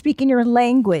revolted. I'm speaking your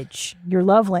language, your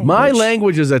love language. My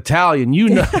language is Italian. You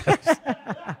know.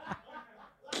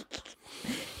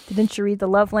 Didn't you read the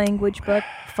love language book?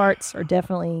 Farts are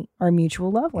definitely our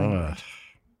mutual love language.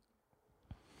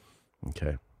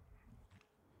 Okay.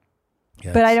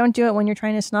 Yeah, but I don't do it when you're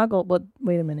trying to snuggle. Well,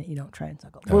 wait a minute, you don't try and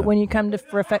snuggle. But when you come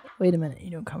to wait a minute,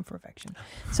 you don't come for affection.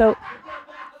 So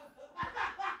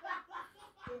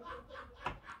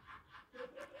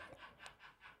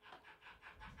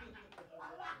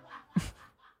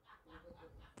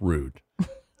rude.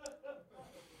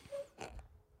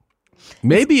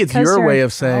 Maybe it's your way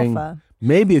of saying. Alpha.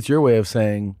 Maybe it's your way of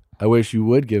saying, I wish you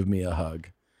would give me a hug.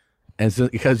 And so,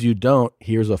 because you don't,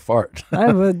 here's a fart.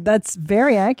 That's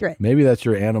very accurate. Maybe that's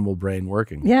your animal brain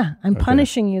working. Yeah, I'm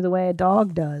punishing you the way a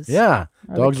dog does. Yeah,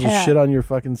 Or dogs the will cat. shit on your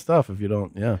fucking stuff if you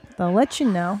don't. Yeah. They'll let you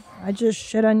know. I just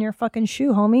shit on your fucking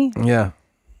shoe, homie. Yeah.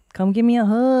 Come give me a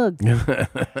hug.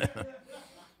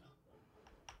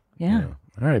 Yeah.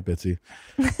 All right, Bitsy.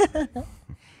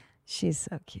 She's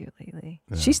so cute lately.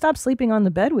 Yeah. She stopped sleeping on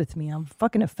the bed with me. I'm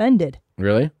fucking offended.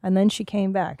 Really? And then she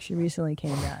came back. She recently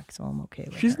came back, so I'm okay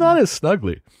with She's her. not as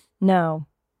snuggly. No.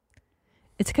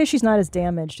 It's because she's not as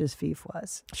damaged as Fief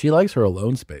was. She likes her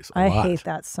alone space a lot. I hate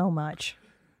that so much.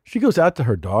 She goes out to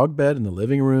her dog bed in the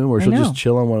living room, or she'll just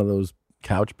chill on one of those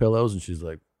couch pillows, and she's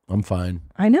like, I'm fine.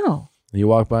 I know. And you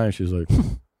walk by, and she's like,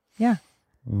 Yeah.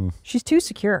 She's too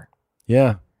secure.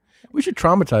 Yeah. We should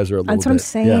traumatize her a little bit. That's what I'm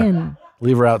saying. Yeah.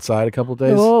 Leave her outside a couple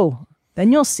days. Oh,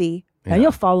 then you'll see. Then Yeah.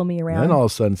 you'll follow me And around. then all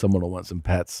of a sudden, someone will want some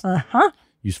pets. Uh-huh.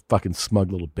 You fucking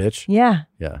smug little bitch. Yeah.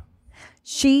 Yeah.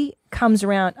 She comes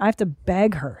around. I have to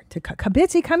beg her to come.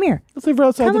 Bitsy, come here. Let's leave her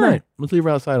outside Come on. tonight. Let's leave her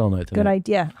outside all night tonight. Good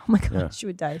idea. Oh my God, Yeah. she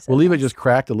would die. So We'll leave it fast. just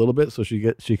cracked a little bit so she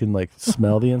can like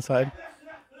smell the inside.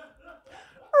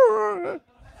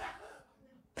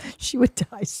 She would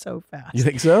die so fast. You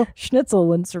think so? Schnitzel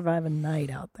wouldn't survive a night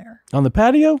out there. On the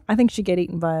patio? I think she'd get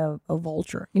eaten by a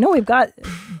vulture. You know, we've got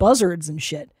buzzards and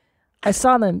shit. I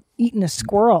saw them eating a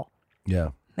squirrel. Yeah.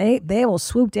 They will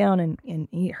swoop down and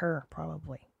eat her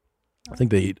probably. I think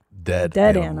they eat dead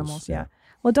animals. Yeah.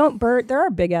 Well, there are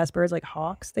big ass birds like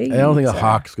hawks. I don't think a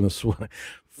hawk's gonna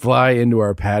fly into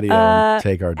our patio and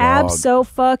take our dog.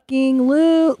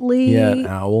 Abso-fucking-lutely. Yeah, an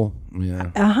owl.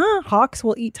 Yeah. Hawks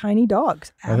will eat tiny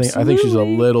dogs. I think she's a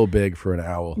little big for an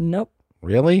owl. Nope.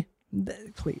 Really?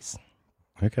 Please.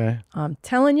 Okay. I'm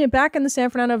telling you, back in the San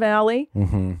Fernando Valley,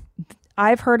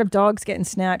 I've heard of dogs getting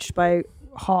snatched by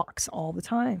hawks all the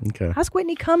time. Okay. Ask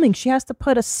Whitney Cummings. She has to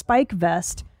put a spike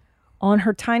vest on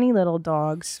her tiny little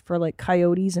dogs for like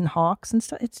coyotes and hawks and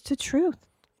stuff. It's the truth.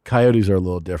 Coyotes are a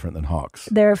little different than hawks.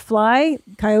 They're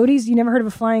coyotes. You never heard of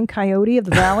a flying coyote of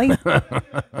the valley?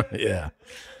 Yeah.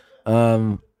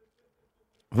 By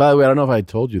the way, I don't know if I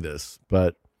told you this,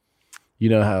 but you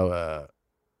know how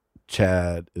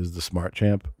Chad is the smart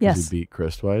champ? 'Cause Yes. He beat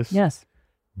Chris twice? Yes.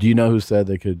 Do you know who said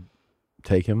they could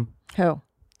take him? Who?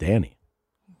 Danny.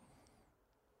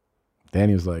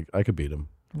 Danny was like, I could beat him.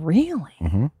 Really?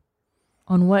 Mm-hmm.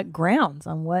 On what grounds?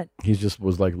 On what? He just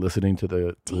was like listening to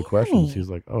the questions. He was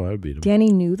like, oh, I would beat him. Danny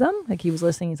knew them? Like he was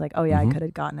listening. He's like, oh yeah, Mhm. I could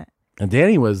have gotten it. And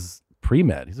Danny was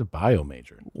pre-med. He's a bio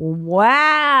major.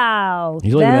 Wow.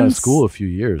 He's only been out of school a few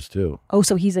years too. Oh,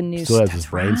 so he's a new Still has his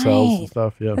brain cells and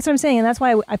stuff. Yeah. That's what I'm saying. And that's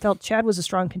why I felt Chad was a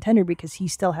strong contender because he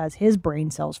still has his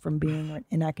brain cells from being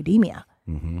in academia.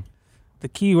 Mm-hmm. The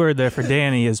key word there for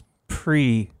Danny is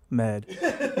pre-med.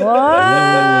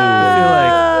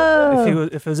 Whoa! I feel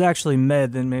like if it was actually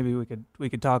med, then maybe we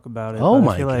could talk about it. Oh But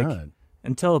my I feel God. like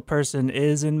until a person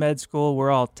is in med school,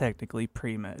 we're all technically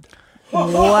pre-med.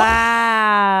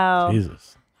 Wow.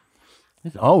 Jesus.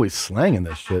 He's always slanging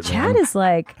this shit. Chad man. is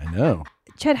like, I know.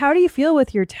 Chad, how do you feel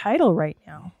with your title right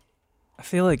now? I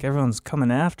feel like everyone's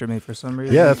coming after me for some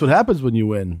reason. Yeah, that's what happens when you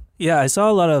win. Yeah, I saw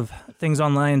a lot of things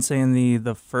online saying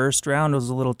the first round was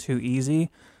a little too easy,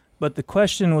 but the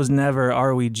question was never,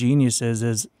 are we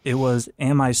geniuses? It was,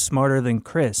 am I smarter than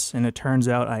Chris? And it turns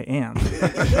out I am.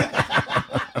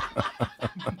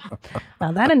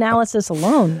 Now that analysis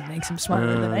alone makes him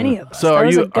smarter than any of us. So That are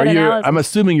was a you? good Are you? analysis. I'm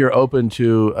assuming you're open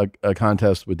to a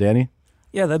contest with Danny.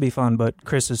 Yeah, that'd be fun, but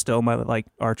Chris is still my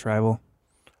arch rival.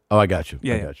 Oh, I got you.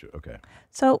 Yeah, I yeah. got you. Okay.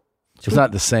 So It's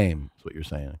not the same. Is what you're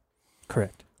saying.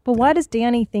 Correct. But why does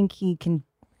Danny think he can?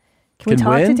 Can we Can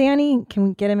talk to win? Danny? Can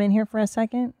we get him in here for a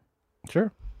second?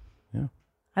 Sure. Yeah.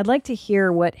 I'd like to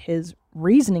hear what his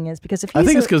reasoning is because if he's I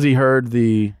think it's because he heard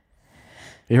the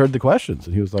He heard the questions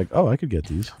and he was like, "Oh, I could get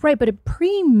these." Right, but a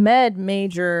pre-med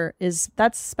major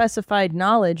that's specified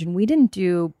knowledge, and we didn't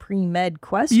do pre-med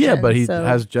questions. Yeah, but he so-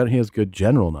 has good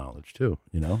general knowledge too.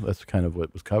 That's kind of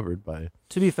what was covered by.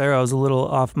 To be fair, I was a little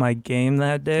off my game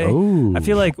that day. Oh. I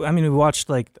feel like, we watched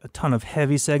like a ton of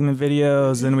heavy segment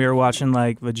videos, and we were watching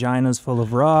like vaginas full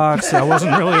of rocks. So I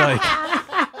wasn't really like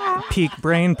peak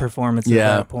brain performance at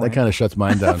that point. That kind of shuts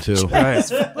mine down too. Right.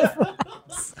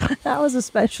 That was a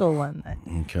special one.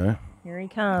 Then. Okay. Here he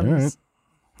comes. All right.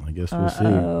 I guess we'll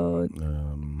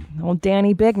see. Old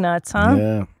Danny Big Nuts, huh?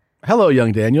 Yeah. Hello,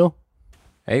 young Daniel.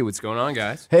 Hey, what's going on,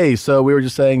 guys? Hey, so we were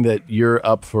just saying that you're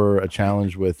up for a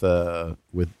challenge with Chad,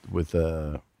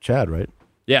 right?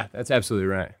 Yeah, that's absolutely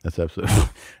right. That's absolutely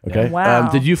okay. Wow.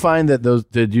 Did you find that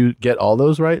did you get all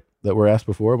those right that were asked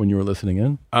before when you were listening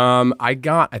in?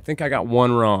 I think I got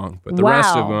one wrong, but the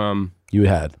rest of them you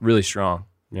had really strong.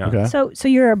 Yeah. Okay. So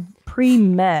you're a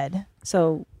pre-med.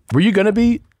 So were you gonna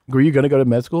go to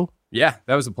med school? Yeah,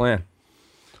 that was the plan.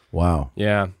 Wow.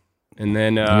 Yeah, and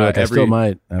then You're like, I still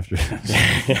might after.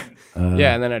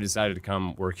 Yeah, and then I decided to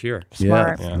come work here.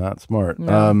 Smart. Yeah, not smart.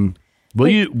 No.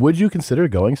 Would you consider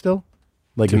going still?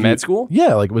 Like to med school?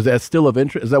 Yeah, like was that still of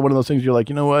interest? Is that one of those things you're like,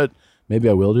 you know what? Maybe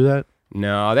I will do that?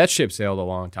 No, that ship sailed a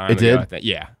long time It ago. did? I think.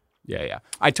 Yeah.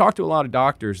 I talked to a lot of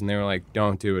doctors, and they were like,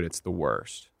 "Don't do it. It's the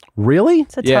worst." Really?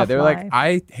 it's a Yeah, tough they're life. like,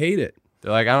 "I hate it."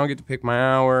 They're like, "I don't get to pick my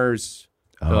hours."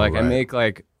 They're like, "I right. make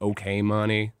like okay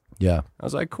money." Yeah. I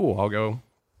was like, "Cool, I'll go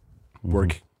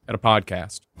work at a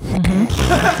podcast."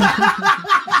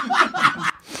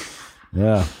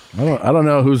 Yeah. I don't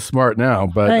know who's smart now,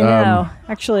 but I know.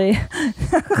 Actually.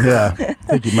 yeah, I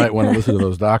think you might want to listen to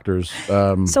those doctors.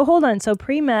 So hold on. So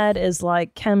pre-med is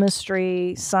like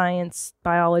chemistry, science,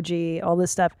 biology, all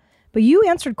this stuff. But you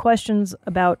answered questions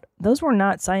about those were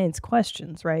not science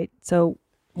questions, right? So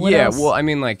what else? Well, I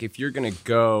mean, like if you've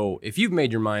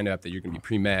made your mind up that you're gonna be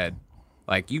pre-med,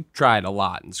 like you tried a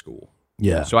lot in school.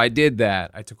 Yeah. So I did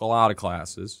that. I took a lot of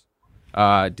classes,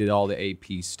 did all the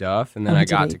AP stuff, and then I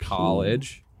got to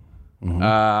college,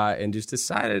 and just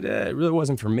decided it really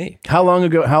wasn't for me. How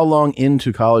long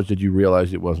into college did you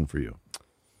realize it wasn't for you?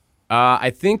 I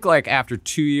think like after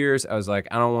 2 years, I was like,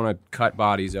 I don't want to cut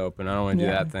bodies open. I don't want to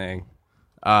do that thing.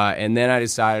 And then I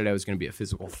decided I was going to be a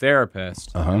physical therapist,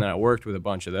 and then I worked with a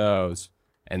bunch of those,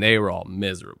 and they were all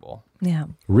miserable. Yeah.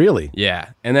 Really? Yeah.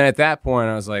 And then at that point,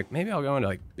 I was like, maybe I'll go into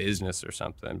like business or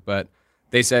something. But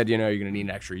they said, you're going to need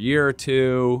an extra year or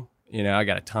two. I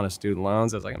got a ton of student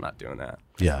loans. I was like, I'm not doing that.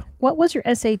 Yeah. What was your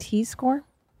SAT score?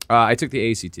 I took the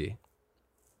ACT.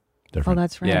 Different. Oh,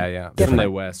 that's right. Yeah. From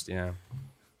the West, yeah.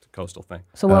 It's a coastal thing.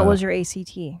 So what was your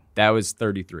ACT? That was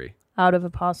 33. Out of a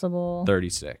possible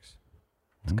 36.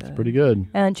 That's pretty good.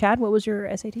 And Chad, what was your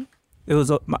SAT? It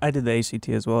was. I did the ACT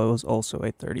as well. It was also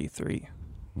a 33.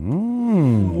 Wow.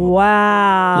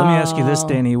 Let me ask you this,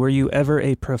 Danny. Were you ever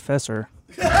a professor?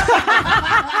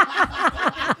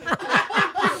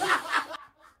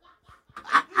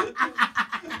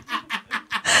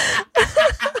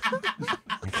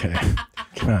 Okay.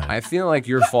 God. I feel like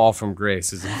your fall from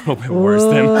grace is a little bit worse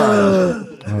than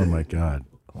mine. Oh my God.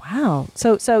 Wow.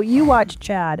 So you watched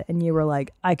Chad and you were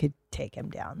like, I could take him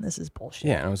down. This is bullshit.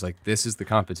 Yeah, and I was like, this is the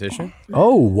competition?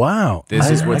 Oh wow. This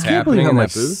is what's I can't happening believe how in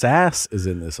much that booth? sass is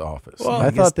in this office. Well,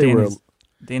 I thought they were.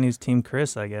 Danny's team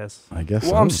Chris, I guess. I guess.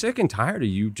 Well, so. I'm sick and tired of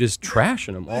you just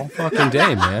trashing them all fucking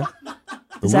day, man.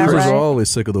 The Is that losers right? are always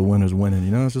sick of the winners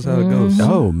winning. That's just how it goes.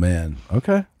 Oh man.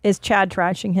 Okay. Is Chad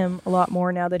trashing him a lot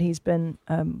more now that he's been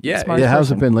Yeah, smart Yeah. How's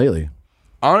person? it been lately?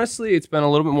 Honestly, it's been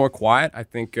a little bit more quiet. I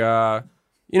think,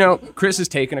 Chris has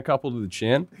taken a couple to the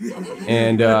chin,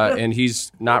 and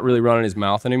he's not really running his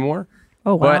mouth anymore.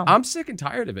 Oh, wow. But I'm sick and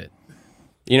tired of it.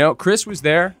 Chris was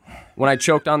there when I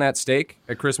choked on that steak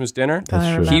at Christmas dinner.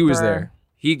 That's true. He was remember. there.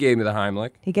 He gave me the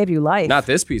Heimlich. He gave you life. Not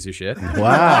this piece of shit. Wow.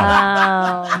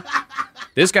 Wow.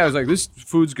 This guy was like, this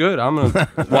food's good. I'm going to,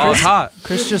 while it's hot.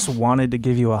 Chris just wanted to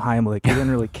give you a Heimlich. He didn't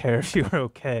really care if you were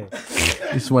okay.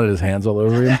 He just wanted his hands all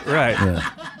over him. Right. Yeah.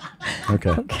 Okay.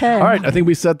 Okay. All right. I think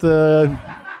we set the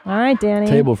All right, Danny.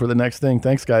 table for the next thing.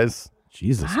 Thanks, guys.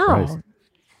 Jesus Wow. Christ.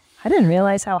 I didn't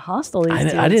realize how hostile these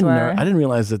dudes I didn't were. know. I didn't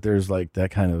realize that there's like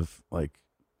that kind of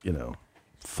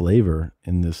flavor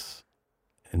in this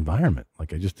environment.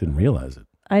 Like I just didn't realize it.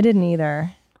 I didn't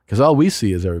either. Because all we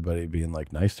see is everybody being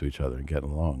like nice to each other and getting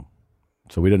along.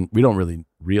 So we don't really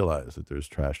realize that there's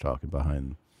trash talking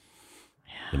behind,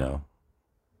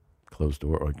 closed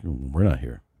door. Like, we're not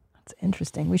here. That's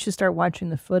interesting. We should start watching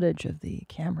the footage of the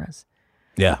cameras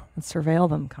Yeah. and surveil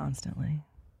them constantly.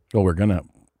 Well, we're gonna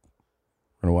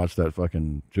watch that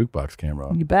fucking jukebox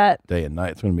camera You bet. day and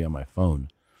night. It's gonna be on my phone.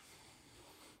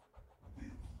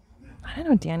 I didn't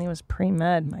know Danny was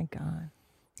pre-med. My God.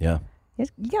 Yeah. You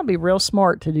got to be real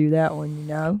smart to do that one, you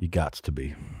know? You gots to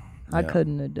be. I Yeah.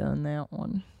 couldn't have done that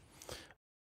one.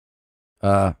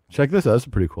 Check this out. That's a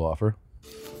pretty cool offer.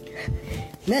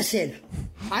 Listen,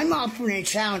 I'm offering a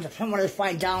challenge if someone to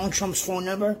find Donald Trump's phone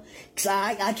number, because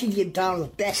I can give Donald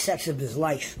the best sex of his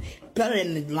life, better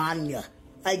than Melania.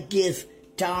 I give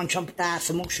Donald Trump ass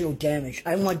emotional damage.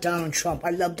 I want Donald Trump. I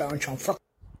love Donald Trump. Fuck.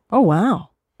 Oh, wow.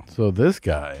 So this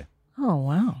guy Oh,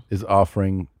 wow. is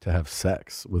offering to have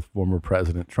sex with former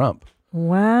President Trump.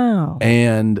 Wow.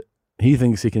 And he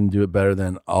thinks he can do it better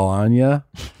than Alanya.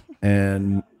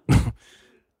 And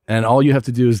and all you have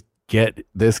to do is get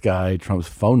this guy Trump's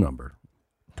phone number.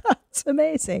 That's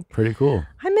amazing. Pretty cool.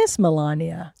 I miss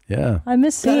Melania. Yeah. I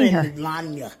miss seeing her.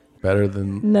 Melania. Better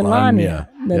than Melania.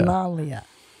 Lanya. Melania.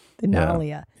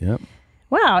 Denalia. Yeah. Yep.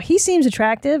 Wow, he seems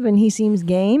attractive and he seems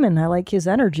game, and I like his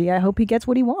energy. I hope he gets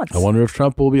what he wants. I wonder if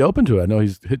Trump will be open to it. I know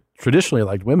he's traditionally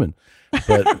liked women,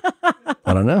 but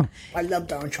I don't know. I love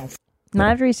Donald Trump.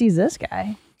 Not after he sees this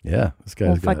guy. Yeah, this guy's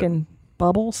Well, gonna- fucking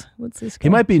Bubbles. What's this guy? He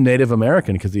might be Native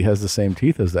American because he has the same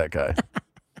teeth as that guy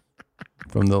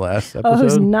from the last episode. Oh,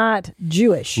 who's not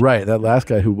Jewish. Right, that last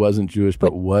guy who wasn't Jewish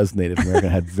but was Native American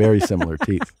had very similar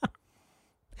teeth.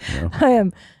 You know? I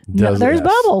am. No, Does there's yes.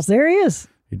 Bubbles. There he is.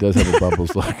 He does have a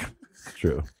Bubbles look.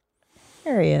 True.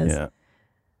 There he is. Yeah.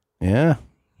 Yeah.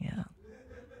 Yeah.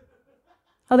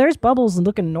 Oh, there's Bubbles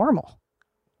looking normal.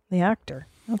 The actor.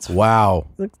 That's Wow.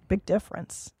 Looks big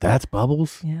difference. That's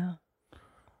Bubbles? Yeah.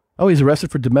 Oh, he's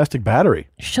arrested for domestic battery.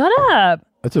 Shut up.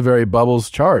 That's a very Bubbles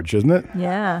charge, isn't it?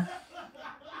 Yeah.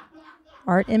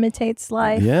 Art imitates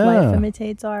life. Yeah. Life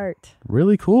imitates art.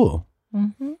 Really cool.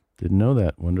 Mm-hmm. Didn't know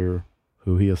that. Wonder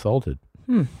who he assaulted.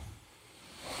 Hmm.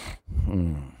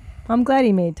 Hmm. I'm glad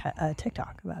he made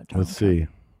TikTok about it. Let's see.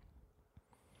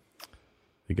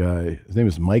 The guy, his name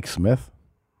is Mike Smith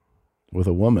with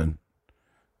a woman.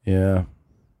 Yeah.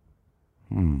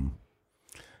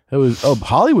 It was,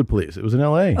 Hollywood police. It was in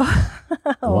L.A.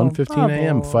 1:15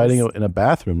 a.m. Bubbles. fighting in a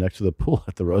bathroom next to the pool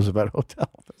at the Roosevelt Hotel.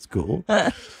 That's cool.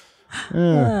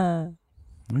 Yeah.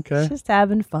 Okay. Just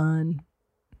having fun.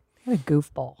 What a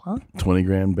goofball, huh? 20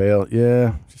 grand bail.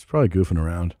 Yeah. Just probably goofing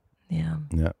around. Yeah.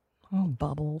 Yeah. Oh,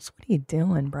 Bubbles. What are you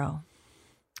doing, bro?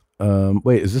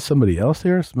 Wait, is this somebody else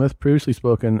here? Smith previously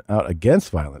spoken out against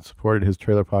violence, supported his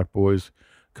Trailer Park Boys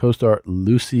co-star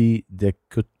Lucy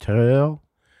Decoutreau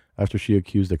after she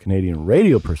accused a Canadian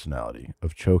radio personality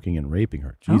of choking and raping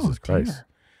her. Jesus Christ. dear.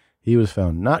 He was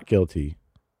found not guilty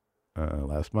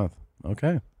last month.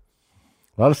 Okay.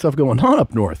 A lot of stuff going on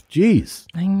up north. Jeez.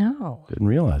 I know. Didn't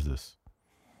realize this.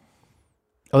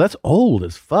 Oh, that's old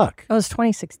as fuck. That was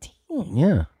 2016.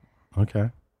 Yeah. Okay.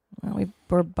 Well,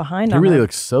 we're behind He on really that.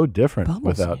 looks so different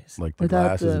Bubbles without news. like the Without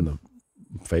glasses and the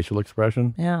facial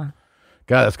expression. Yeah.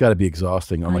 God, that's got to be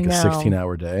exhausting on I like a know.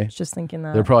 16-hour day. Just thinking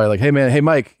that. They're probably like, "Hey man, hey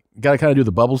Mike, got to kind of do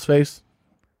the Bubbles face."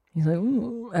 He's like,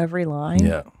 ooh, every line.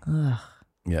 Yeah. Ugh.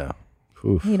 Yeah.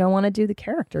 Oof. You don't want to do the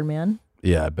character, man.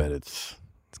 Yeah, I bet it's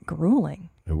grueling.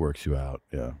 It works you out.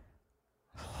 Yeah.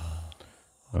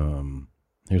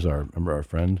 Here's remember our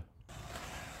friend?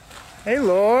 Hey,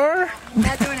 Laura.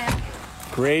 How's it doing, Ed?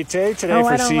 Great day today Oh,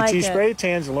 for I don't CT like it. Spray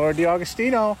Tans, Laura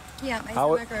DiAugustino. Yeah, my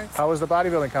How, stomach hurts. how was the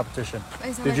bodybuilding competition?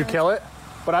 My stomach Did you hurts. kill it?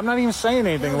 But I'm not even saying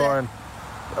anything, Lauren.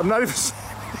 I'm not even saying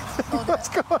anything. What's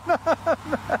going on?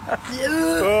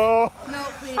 Oh. No,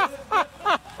 please.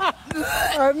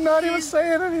 I'm not even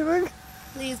saying anything.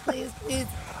 Please, please, please.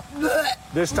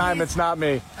 This time it's not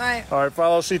me. All right. All right,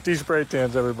 follow CT Spray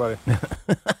Tans, everybody.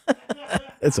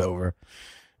 It's over.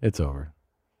 It's over.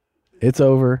 It's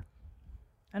over.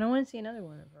 I don't want to see another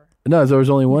one of her. No, there was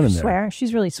only one in there. Swear,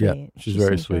 she's really sweet. Yeah, She she's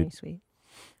very seems sweet. really sweet.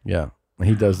 Yeah,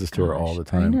 he does this to her all the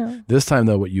time. know. This time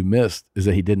though, what you missed is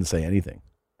that he didn't say anything.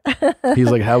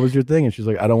 He's like, "How was your thing?" And she's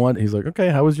like, "I don't want." He's like, "Okay,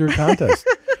 how was your contest?"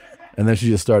 And then she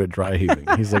just started dry heaving.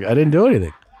 He's like, "I didn't do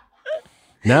anything."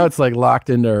 Now it's like locked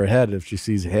into her head if she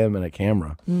sees him in a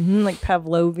camera. Mm-hmm, like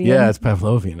Pavlovian. Yeah, it's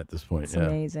Pavlovian at this point. It's yeah.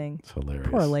 amazing. It's hilarious.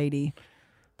 Poor lady.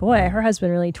 Boy, her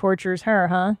husband really tortures her,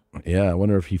 huh? Yeah, I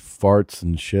wonder if he farts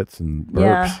and shits and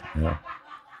burps. Yeah.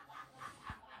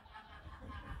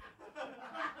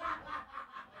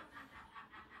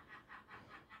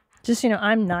 Just,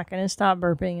 I'm not going to stop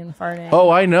burping and farting. Oh,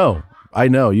 I know. I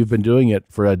know. You've been doing it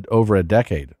for over a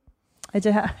decade. I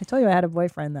told you I had a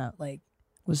boyfriend that,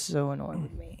 was so annoyed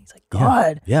with me. He's like,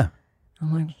 God. Yeah.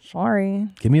 I'm like, sorry.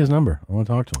 Give me his number. I want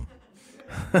to talk to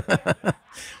him.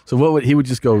 So what would he would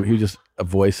just go? He would just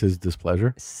voice his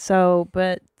displeasure. So,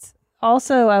 but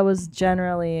also I was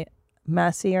generally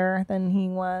messier than he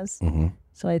was. Mm-hmm.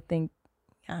 So I think,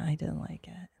 I didn't like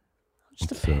it. I'm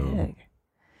just a So- pig.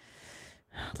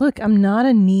 Look, I'm not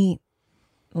a neat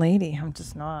lady. I'm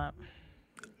just not.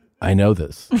 I know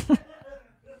this.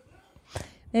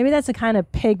 Maybe that's the kind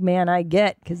of pig man I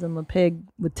get because I'm a pig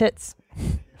with tits.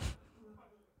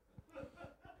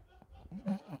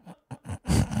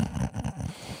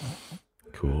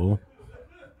 Cool.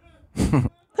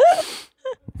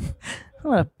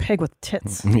 I'm a pig with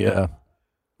tits. Yeah.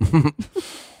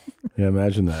 Yeah,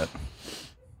 imagine that.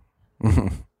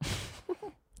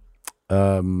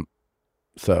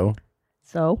 So?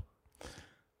 So?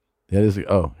 Yeah, this is,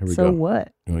 oh, here we So go.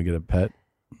 what? You want to get a pet?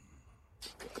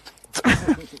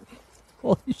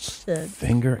 Holy shit.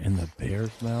 Finger in the bear's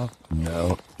mouth?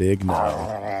 No. Big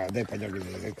no.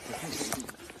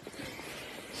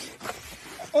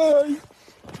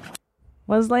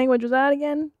 What language was that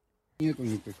again?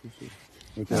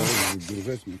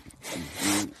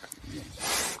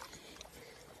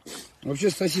 Вообще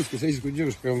сосиску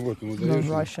держишь прям в рот. No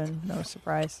Russian, no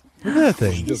surprise. Look at that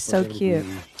thing. He's so cute.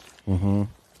 Mm-hmm.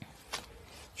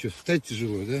 Что, встать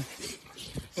тяжело, да?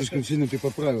 Слишком сильно ты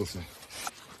поправился.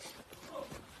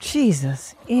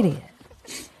 Jesus, idiot.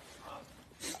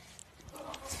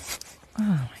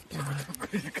 Oh my god.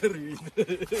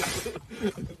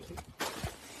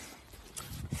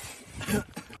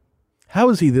 How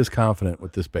is he this confident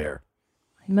with this bear?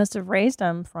 He must have raised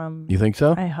him from... You think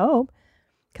so? I hope.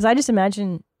 Because I just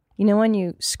imagine, you know when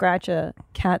you scratch a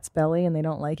cat's belly and they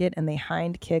don't like it and they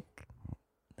hind kick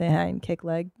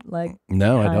leg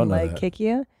No, I hind don't know leg that. kick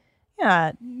you?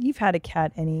 Yeah, you've had a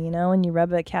cat, when you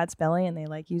rub a cat's belly and they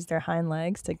like use their hind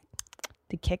legs to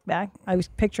kick back. I was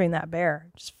picturing that bear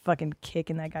just fucking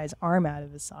kicking that guy's arm out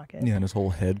of his socket. Yeah, and his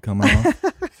whole head coming off.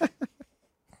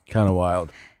 Kind of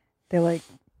wild. They're like,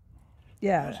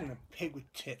 yeah. Imagine a pig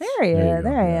with tits. There he is.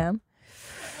 There I am.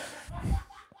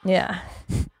 Yeah.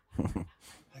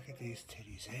 Look at these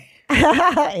titties, eh?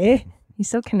 Eh? He's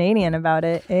so Canadian about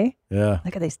it, eh? Yeah.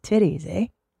 Look at these titties, eh?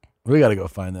 We got to go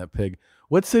find that pig.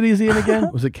 What city is he in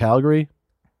again? Was it Calgary?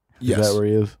 Yes. Is that where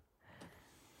he is?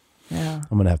 Yeah.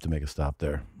 I'm going to have to make a stop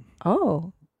there.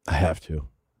 Oh. I have to.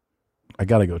 I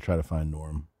got to go try to find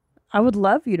Norm. I would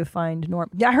love you to find Norm.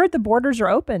 Yeah, I heard the borders are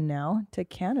open now to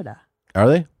Canada. Are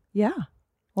they? Yeah.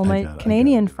 Well, my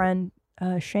Canadian friend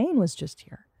Shane was just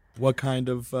here. What kind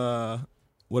of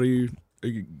what are you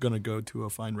gonna go to a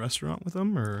fine restaurant with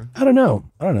him, or I don't know.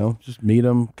 Just meet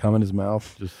him, come in his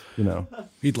mouth, just,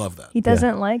 he'd love that. He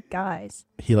doesn't like guys.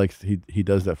 He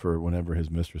does that for whenever his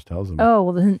mistress tells him. Oh,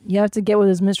 well, then you have to get with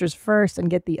his mistress first and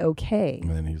get the okay.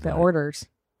 And then he's the like, orders.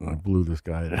 I blew this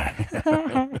guy.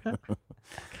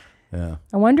 Yeah.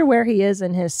 I wonder where he is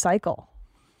in his cycle.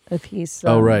 If he's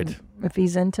right. If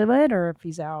he's into it or if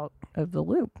he's out of the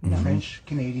loop. French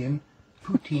Canadian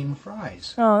poutine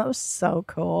fries. Oh, that was so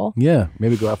cool. Yeah,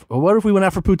 maybe go out. What if we went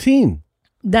out for poutine?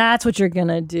 That's what you're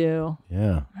gonna do.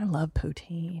 Yeah. I love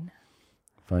poutine.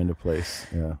 Find a place.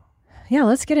 Yeah. Yeah,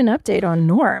 let's get an update on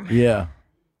Norm. Yeah.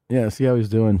 Yeah, see how he's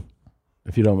doing,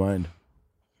 if you don't mind.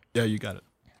 Yeah, you got it.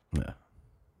 Yeah.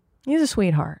 He's a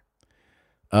sweetheart.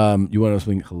 You want to know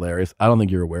something hilarious? I don't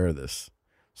think you're aware of this.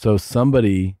 So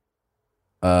somebody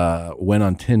went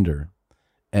on Tinder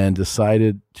and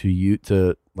decided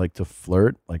to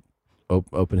flirt,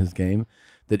 open his game,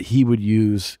 that he would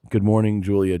use "Good morning,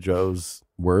 Julia Joe's"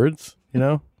 words.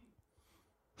 You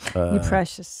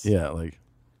precious. Yeah,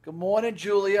 Good morning,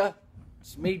 Julia.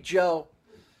 It's me, Joe.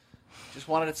 Just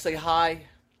wanted to say hi.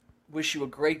 Wish you a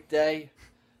great day.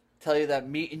 Tell you that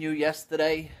meeting you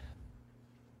yesterday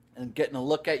and getting a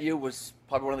look at you was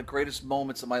probably one of the greatest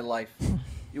moments of my life.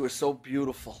 You were so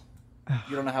beautiful.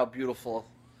 You don't know how beautiful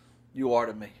you are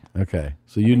to me. Okay,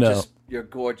 so you're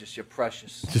gorgeous. You're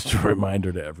precious. Just a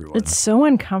reminder to everyone. It's so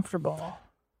uncomfortable.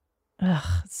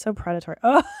 Ugh, it's so predatory.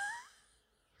 Oh.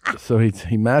 So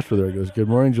he matched with her. He goes, "Good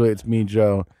morning, Julia. It's me,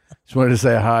 Joe. Just wanted to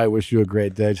say hi. Wish you a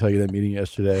great day. Tell you that meeting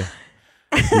yesterday.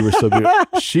 You were so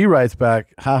beautiful." She writes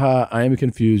back, "Haha, I am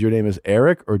confused. Your name is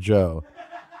Eric or Joe?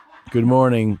 Good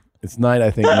morning. It's night, I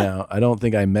think now. I don't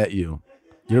think I met you.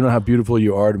 You don't know how beautiful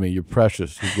you are to me. You're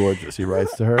precious. You're gorgeous." He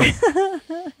writes to her.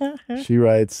 She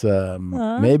writes,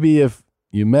 "Maybe if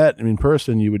you met in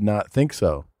person, you would not think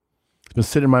so. It's been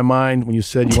sitting in my mind when you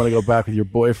said you want to go back with your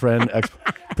boyfriend.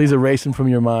 Please erase him from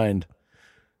your mind.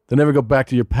 Don't ever go back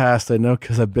to your past. I know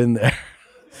because I've been there."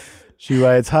 She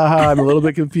writes, "Haha, I'm a little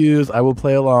bit confused. I will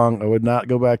play along. I would not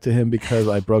go back to him because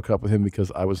I broke up with him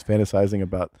because I was fantasizing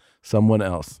about someone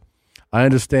else. I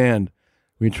understand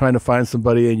when you're trying to find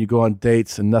somebody and you go on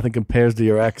dates and nothing compares to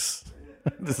your ex."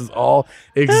 This is all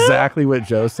exactly what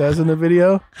Joe says in the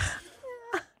video.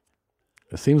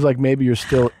 "It seems like maybe you're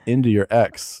still into your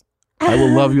ex. I will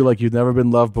love you like you've never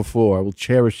been loved before. I will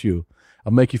cherish you.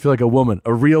 I'll make you feel like a woman,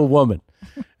 a real woman.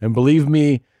 And believe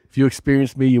me, if you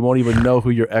experience me, you won't even know who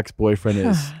your ex-boyfriend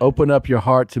is. Open up your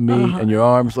heart to me and your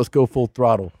arms. Let's go full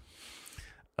throttle.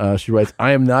 She writes,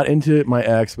 I am not into my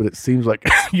ex, but it seems like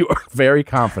you are very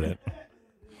confident.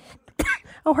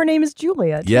 Oh, her name is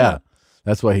Julia. Too. Yeah,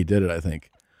 that's why he did it, I think.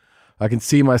 I can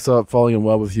see myself falling in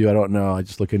love with you. I don't know. I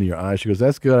just look into your eyes. She goes,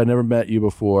 that's good. I never met you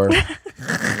before.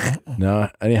 No.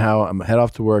 Anyhow, I'm head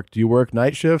off to work. Do you work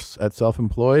night shifts at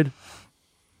Self-Employed?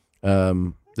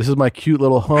 This is my cute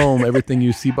little home. Everything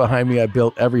you see behind me, I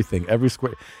built everything. Every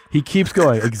square. He keeps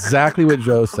going. Exactly what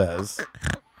Joe says.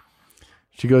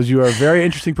 She goes, you are a very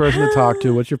interesting person to talk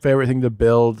to. What's your favorite thing to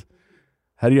build?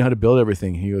 How do you know how to build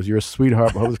everything? He goes, you're a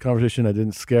sweetheart. I hope this conversation, I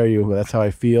didn't scare you, but that's how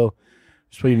I feel.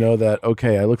 Just so you know that,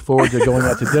 okay, I look forward to going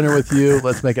out to dinner with you.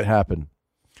 Let's make it happen.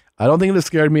 I don't think it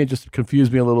scared me. It just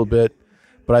confused me a little bit.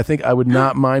 But I think I would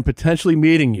not mind potentially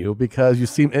meeting you because you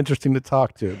seem interesting to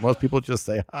talk to. Most people just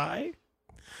say hi.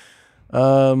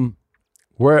 When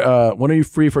are you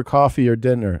free for coffee or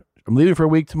dinner? I'm leaving for a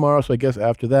week tomorrow, so I guess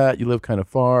after that, you live kind of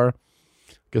far.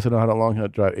 Guess I don't know how long to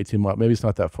drive, 18 miles. Maybe it's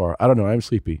not that far. I don't know. I'm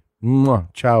sleepy. Mwah.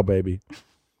 Ciao, baby.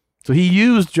 So he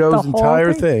used Joe's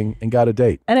entire thing and got a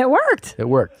date. And it worked. It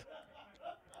worked.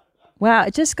 Wow.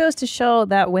 It just goes to show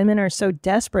that women are so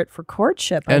desperate for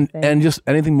courtship. I think. And just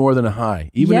anything more than a hi.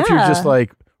 Even if you're just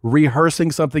like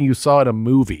rehearsing something you saw in a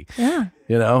movie. Yeah.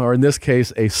 You know, or in this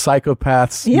case, a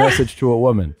psychopath's message to a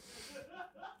woman.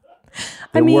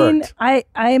 I mean, I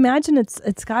imagine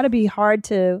it's got to be hard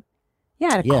to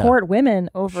court women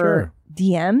over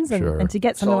DMs and to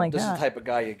get something like this that. This is the type of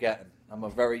guy you're getting. I'm a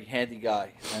very handy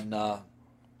guy, and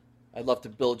I'd love to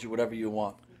build you whatever you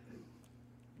want.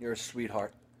 You're a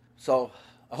sweetheart. So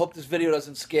I hope this video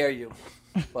doesn't scare you,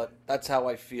 but that's how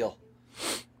I feel.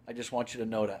 I just want you to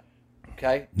know that.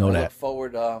 Okay? I look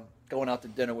forward going out to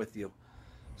dinner with you.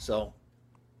 So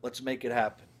let's make it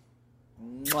happen.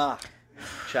 Mwah.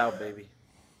 Ciao, baby.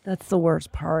 That's the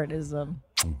worst part is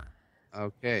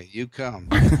Okay, you come.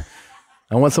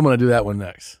 I want someone to do that one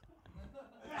next.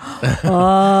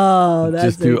 Oh, that's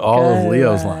just do all of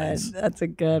Leo's one. lines. That's a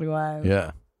good one.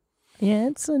 Yeah. Yeah,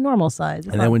 it's a normal size.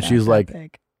 It's and then when she's like,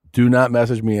 big. do not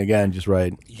message me again, just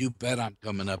write. You bet I'm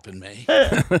coming up in May.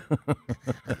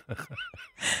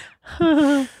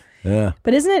 Yeah.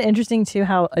 But isn't it interesting too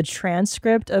how a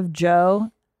transcript of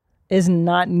Joe is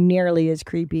not nearly as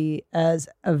creepy as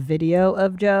a video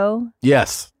of Joe?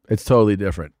 Yes, it's totally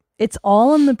different. It's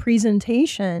all in the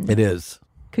presentation. It is.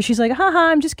 Because she's like, haha,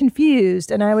 I'm just confused.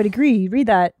 And I would agree. You read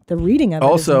that, the reading of it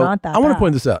Also, is not that I want to bad.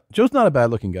 point this out. Joe's not a bad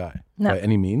looking guy No. by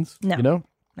any means. No. You know?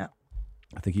 No.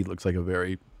 I think he looks like a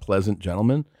very pleasant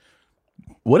gentleman.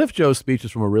 What if Joe's speech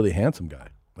is from a really handsome guy?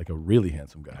 Like a really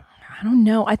handsome guy. I don't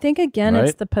know. I think again, Right?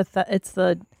 it's the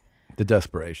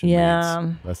desperation. Yeah.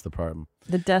 reads. That's the problem.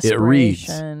 the It reads.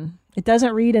 desperation. It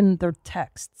doesn't read in the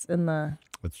texts in the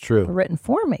That's true. written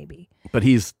form, maybe. But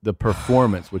the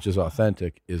performance, which is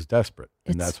authentic, is desperate,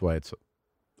 and It's-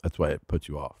 that's why it puts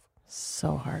you off.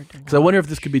 So hard. Because I wonder if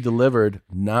this could be delivered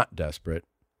not desperate,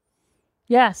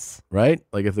 Yes. right?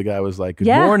 Like if the guy was like, "Good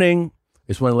Yeah. morning, I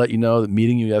just want to let you know that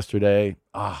meeting you yesterday,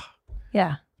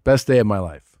 Yeah. best day of my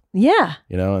life." Yeah.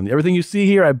 You know, and everything you see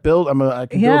here, I built. I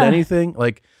can build Yeah. anything.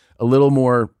 Like a little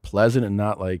more pleasant and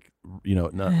not like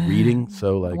not reading.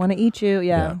 So I like, want to eat you.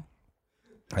 Yeah.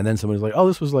 and then somebody's like, "Oh,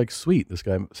 this was like sweet. This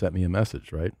guy sent me a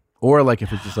message, right?" Or like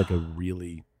if it's just like a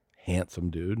really handsome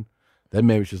dude, then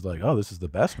maybe it's just like, "Oh, this is the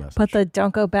best message." But the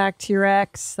don't go back to your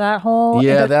ex, that whole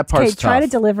That part's try to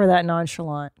tough. deliver that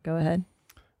nonchalant. Go ahead.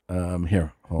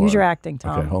 Here, hold Use on. your acting,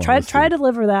 Tom. Okay, hold on, try let's to see.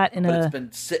 deliver that in But a. it's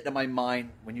been sitting in my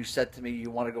mind when you said to me you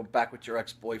want to go back with your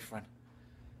ex-boyfriend.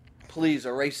 Please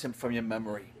erase him from your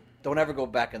memory. Don't ever go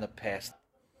back in the past.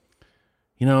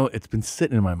 It's been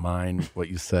sitting in my mind what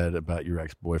you said about your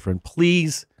ex-boyfriend.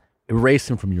 Please erase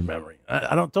him from your memory.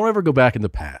 I don't ever go back in the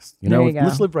past. There you go.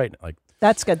 Let's live right now. Like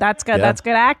That's good. That's good. Yeah. That's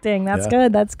good acting. That's Yeah.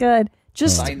 good. That's good.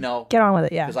 Just I know. get on with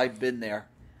it. Yeah. Because I've been there.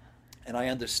 And I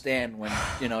understand when,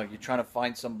 you're trying to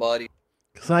find somebody.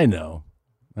 because I know,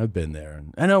 I've been there,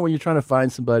 and I know when you're trying to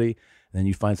find somebody, and then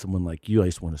you find someone like you, I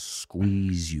just want to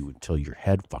squeeze you until your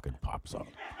head fucking pops off.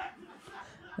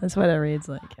 That's what it reads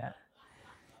like. Yeah.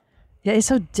 Yeah. He's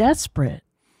so desperate.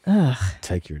 Ugh.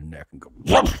 Take your neck and go.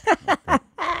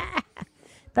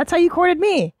 That's how you courted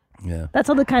me. Yeah. That's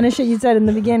all the kind of shit you said in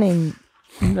the beginning.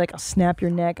 You're like, I'll snap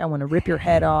your neck. I want to rip your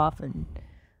head off and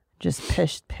just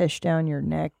piss down your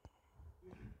neck.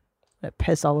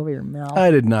 Piss all over your mouth. I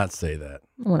did not say that.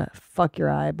 I want to fuck your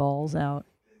eyeballs out.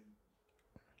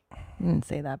 You didn't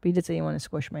say that, but you did say you want to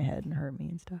squish my head and hurt me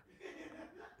and stuff.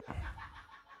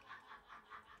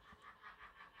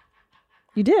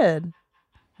 You did.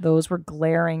 Those were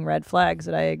glaring red flags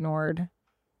that I ignored.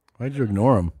 Why'd you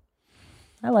ignore them?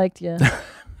 I liked you.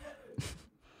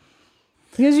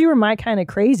 Because you were my kind of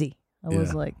crazy. I was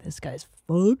Yeah. like, this guy's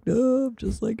fucked up,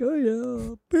 just like I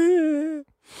am.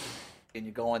 And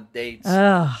you go on dates.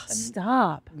 Ugh, and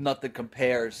stop. Nothing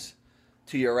compares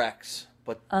to your ex,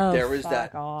 but Oh, there is fuck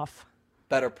that off.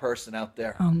 better person out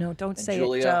there. Oh, no, don't And say it,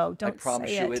 Julia, Joe. I Don't promise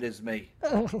say you it. it is me.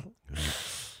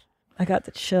 I got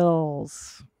the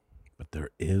chills. But there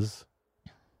is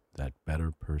that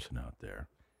better person out there.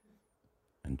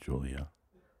 And Julia,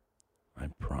 I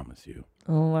promise you,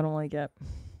 Oh, I don't like it.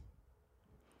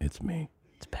 it's me.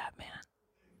 It's Batman.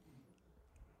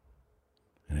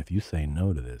 And if you say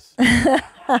no to this,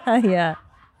 Yeah.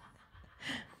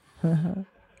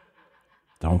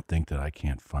 don't think that I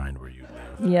can't find where you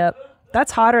live. Yep.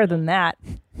 That's hotter than that.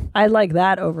 I like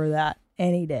that over that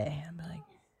any day. I'm like,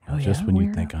 oh, Just yeah, when you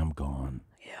where? think I'm gone.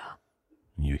 Yeah.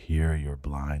 And you hear your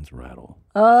blinds rattle.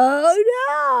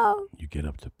 Oh, You get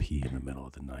up to pee in the middle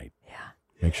of the night. Yeah.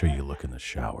 Make sure you look in the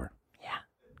shower. Yeah.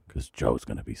 Because Joe's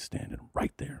going to be standing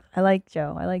right there. no. I like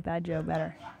Joe. I like that Joe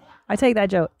better. I take that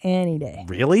Joe any day.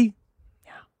 Really?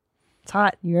 It's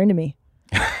hot. You're into me.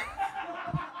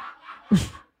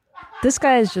 This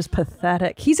guy is just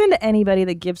pathetic. He's into anybody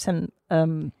that gives him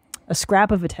a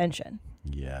scrap of attention.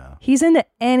 Yeah. He's into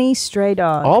any stray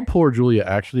dog. All poor Julia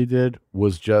actually did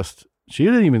was just, she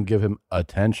didn't even give him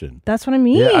attention. That's what I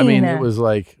mean. Yeah, I mean, it was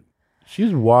like, she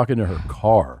was walking to her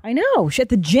car. I know. She's at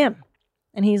the gym.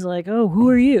 And he's like, oh, who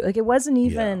are you? Like, it wasn't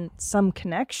even some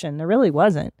connection. There really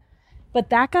wasn't. But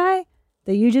that guy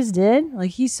that you just did,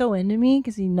 like, he's so into me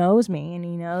because he knows me and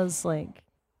he knows, like,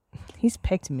 he's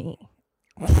picked me.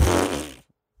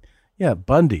 Yeah,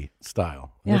 Bundy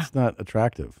style. Yeah. That's not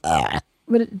attractive.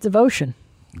 But devotion.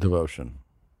 Devotion.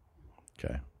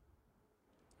 Okay.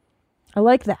 I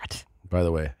like that. By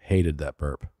the way, hated that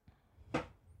burp.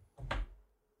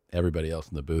 Everybody else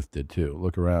in the booth did too.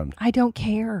 Look around. I don't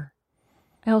care.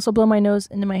 I also blow my nose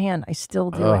into my hand. I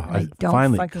still do it. And I don't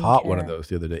finally fucking caught care. one of those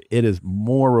the other day. It is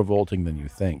more revolting than you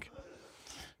think.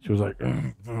 She was like,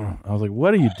 I was like,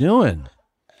 what are you doing?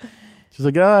 She's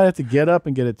like, I have to get up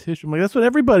and get a tissue. I'm like, that's what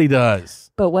everybody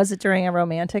does. But was it during a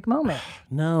romantic moment?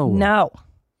 No. No.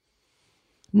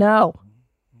 No.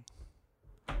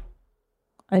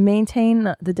 I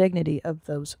maintain the dignity of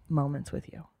those moments with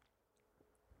you.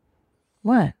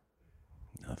 What?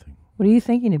 Nothing. What are you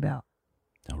thinking about?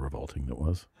 How revolting that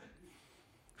was.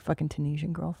 Fucking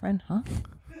Tunisian girlfriend, huh?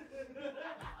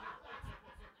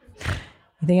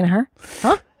 You thinking of her?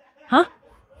 Huh? Huh?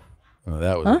 Oh,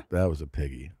 that was Huh? that was a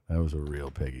piggy. That was a real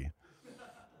piggy.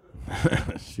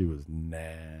 She was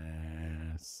nasty.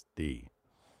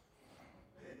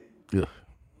 Ugh.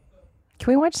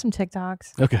 Can we watch some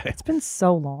TikToks? Okay. It's been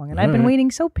so long, and All I've been right.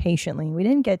 waiting so patiently. We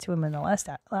didn't get to them in the last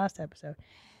episode.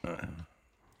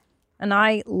 And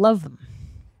I love them.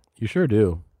 You sure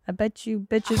do. I bet you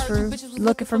bitches were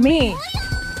looking for me.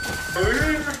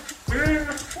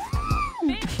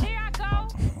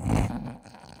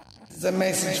 There's a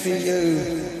message for you,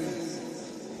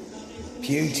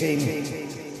 Putin.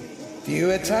 If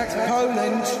you attack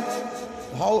Poland,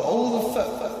 all the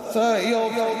 30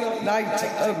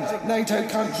 of NATO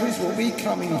countries will be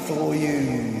coming for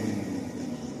you.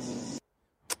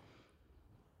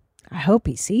 I hope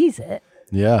he sees it.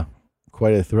 Yeah.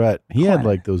 Quite a threat. He had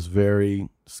like those very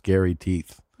scary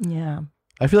teeth. Yeah.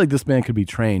 I feel like this man could be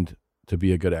trained to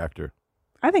be a good actor.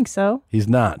 I think so. He's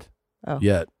not Oh.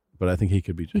 yet, but I think he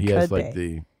could be. He has could like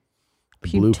be. the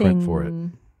blueprint for it.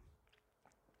 Putin.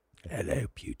 Hello,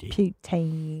 Putin.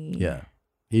 Putin. Yeah.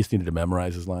 He just needed to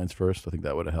memorize his lines first. I think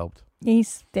that would have helped. He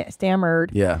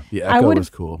stammered. Yeah. The I echo would've- was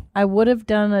cool. I would have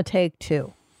done a take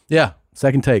 2 Yeah.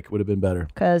 Second take would have been better.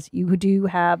 because you do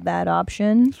have that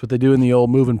option. That's what they do in the old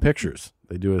moving pictures.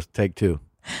 They do a take 2.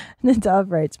 The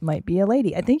dove writes, might be a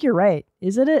lady. I think you're right.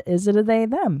 Is it a they,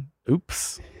 them?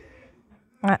 Oops.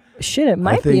 Shit, it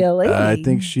might I think, be a lady. I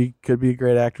think she could be a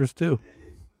great actress too.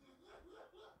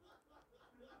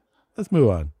 Let's move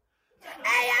on.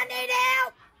 Hey, I need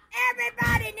help.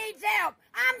 Everybody needs help.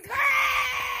 I'm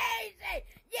crazy.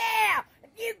 Yeah,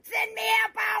 if you send me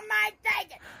help, I might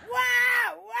take it.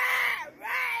 Wow, wow,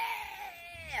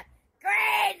 wow.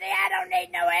 Crazy. I don't need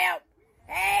no help.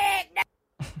 Heck no.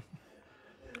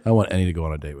 I want Annie to go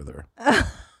on a date with her.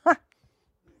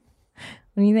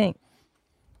 What do you think?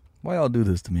 Why y'all do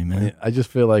this to me, man? I just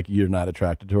feel like you're not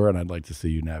attracted to her, and I'd like to see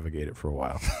you navigate it for a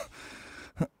while.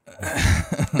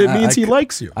 It means he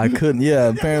likes you. I couldn't. Yeah,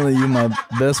 apparently you're my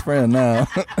best friend now.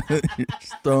 You're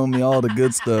just throwing me all the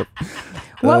good stuff.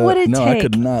 What would it no, take? I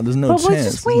could not. There's no but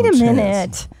chance. Just wait a There's no minute.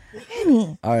 chance.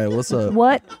 Annie, All right, what's up?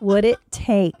 what would it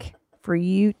take for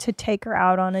you to take her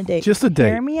out on a date. Just a date.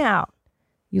 Hear me out.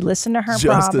 You listen to her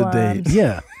Just a problems. date.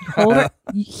 Yeah.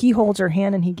 He holds her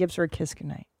hand and he gives her a kiss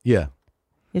goodnight. Yeah.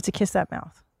 You have to kiss that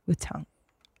mouth with tongue.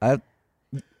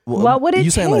 What would it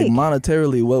you saying like take?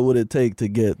 monetarily? What would it take to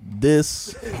get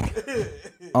this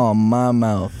on my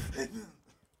mouth?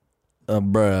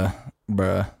 Bruh.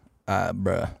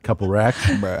 Couple racks,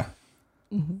 bruh.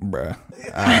 Bruh.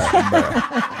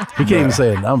 He can't even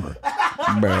say a number,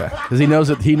 bruh, because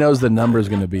he knows the number is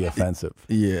going to be offensive.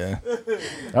 Yeah.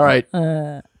 All right.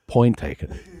 Point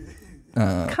taken.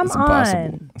 Come it's impossible.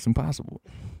 on. It's impossible.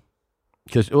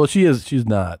 Because she's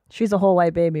not. She's a whole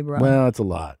white baby, bro. Well, it's a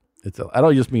lot. I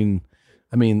don't just mean.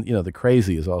 I mean, the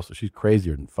crazy is also she's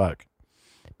crazier than fuck.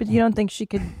 But you don't think she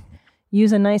could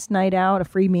use a nice night out, a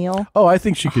free meal? Oh, I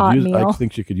think she could use. Meal? I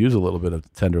think she could use a little bit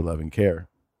of tender love and care.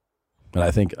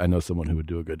 And I know someone who would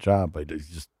do a good job, but he's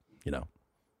just,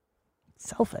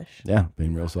 selfish. Yeah,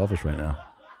 being real selfish right now.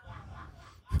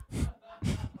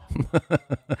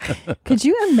 Could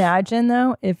you imagine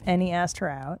though if Annie asked her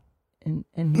out and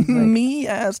he's like, me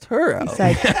asked her out? He's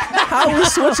like, how are we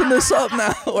switching this up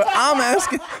now? Where I'm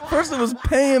asking. First it was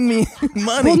paying me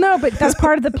money. well, no, but that's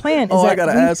part of the plan. Is I that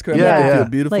gotta we- ask her. Yeah, Yeah, yeah. feel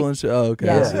beautiful Like- and shit. Oh, okay.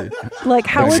 Yeah. I see. Like,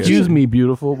 how would Excuse you? me,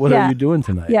 beautiful. What Yeah. are you doing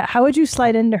tonight? Yeah, how would you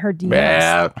slide into her DMs?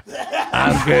 Yeah,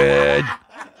 I'm good.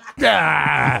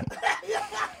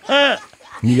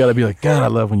 You got to be like, God, I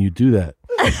love when you do that.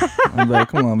 I'm like,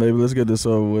 come on, baby, let's get this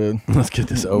over with. Let's get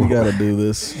this over. We gotta do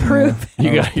this. Proof.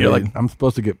 You're like, I'm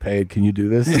supposed to get paid. Can you do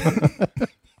this?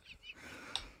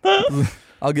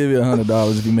 I'll give you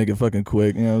 $100 if you make it fucking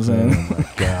quick. You know what I'm saying? Oh my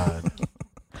God.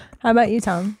 How about you,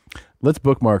 Tom? Let's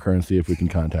bookmark her and see if we can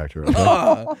contact her. Okay?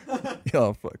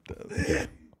 Y'all fucked up.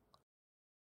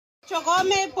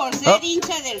 Chocome por ser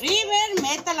hincha del River,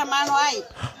 meta la mano ahí.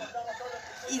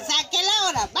 Y sáquela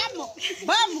ahora, vamos,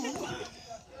 vamos.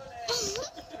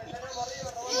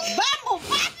 Vamos,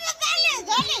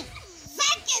 dale.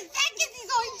 Saque, si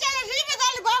soy hincha del River,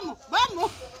 dale,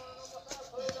 vamos.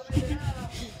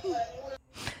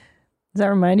 Does that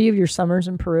remind you of your summers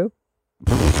in Peru?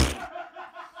 Is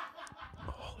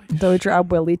that what your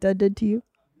abuelita did to you?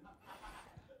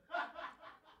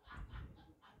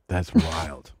 That's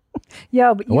wild.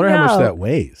 Yeah, but I wonder how much that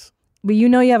weighs. But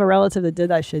you have a relative that did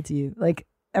that shit to you. Like,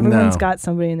 everyone's No. got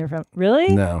somebody in their family. Really?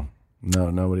 No,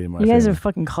 nobody in my You guys family. are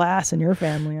fucking class in your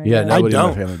family. I Yeah, guess. nobody in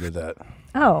my family did that.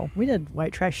 Oh, we did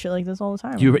white trash shit like this all the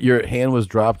time. Your hand was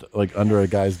dropped like under a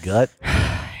guy's gut.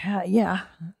 Yeah.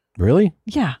 Really?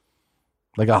 Yeah.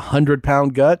 Like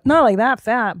 100-pound gut? Not like that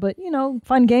fat, but,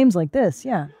 fun games like this.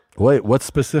 Yeah. Wait, what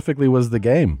specifically was the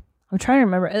game? I'm trying to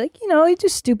remember. Like, you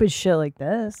just stupid shit like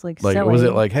this. Like Like, silly. was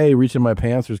it like, hey, reach in my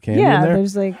pants, there's candy Yeah, in there?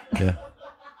 there's like. Yeah.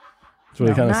 That's what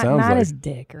it kind of sounds not like. his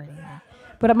dick or anything.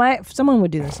 But someone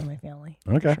would do this in my family.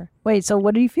 Okay. Sure. Wait, so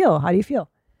what do you feel? How do you feel?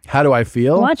 How do I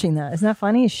feel? Watching that. Isn't that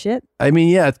funny as shit? I mean,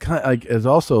 yeah, it's kind of like, it's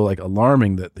also like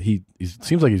alarming that he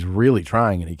seems like he's really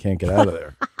trying and he can't get out of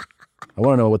there. I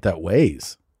want to know what that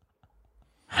weighs.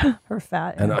 Her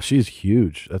fat. And she's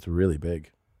huge. That's really big.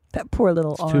 That poor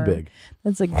little It's arm. too big.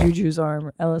 That's like Juju's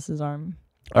arm, Ellis's arm.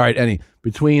 All right, Annie,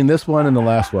 between this one and the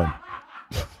last one,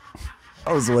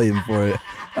 I was waiting for it.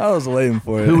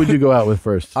 who would you go out with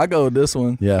first? I go with this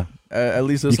one. Yeah. At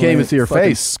least this You can't one even ain't see her fucking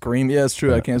face. Scream. Yeah, it's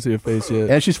true. I can't see her face yet.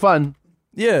 And she's fun.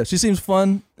 Yeah, she seems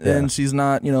fun, and she's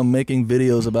not, making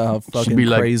videos about how She'd fucking be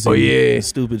like, crazy "Oye, and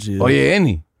stupid she is. Oye,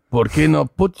 Annie, ¿por qué no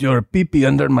put your pee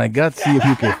under my gut? See if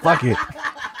you can fuck it.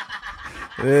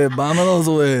 Hey, vámonos,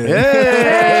 güey.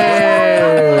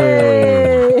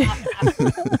 Hey!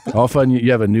 All of a sudden,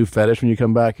 you have a new fetish when you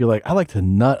come back. You're like, I like to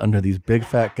nut under these big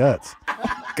fat guts.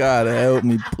 God help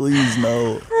me, please,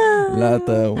 no. Not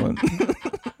that one.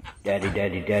 Daddy,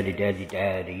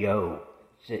 yo.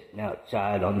 Sitting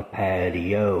outside on the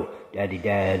patio. Daddy,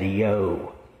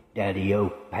 yo. Daddy, yo,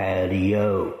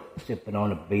 patio. Sipping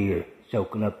on a beer,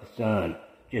 soaking up the sun.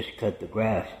 Just cut the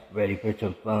grass, ready for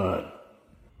some fun.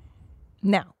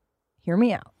 Now, hear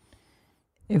me out.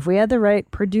 If we had the right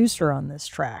producer on this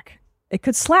track, it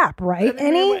could slap, right,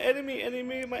 Annie?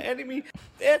 My enemy.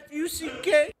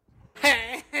 F-U-C-K.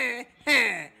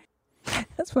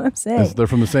 That's what I'm saying. They're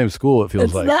from the same school, it feels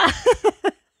It's like. not-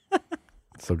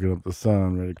 Soaking up the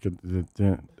sun. Ready to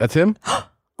get, that's him? Oh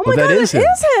my God, that is him.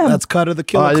 That's Cutter the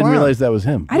Killer Oh, I didn't Clown. realize that was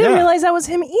him. I didn't realize that was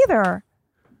him either.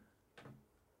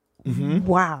 Mm-hmm.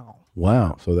 Wow.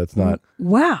 Wow. So that's not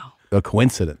Wow. a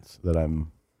coincidence that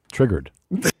I'm triggered.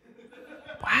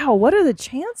 Wow. What are the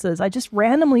chances? I just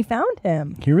randomly found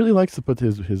him. He really likes to put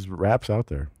his raps out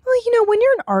there. Well, when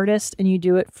you're an artist and you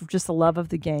do it for just the love of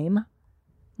the game,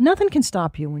 Nothing can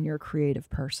stop you when you're a creative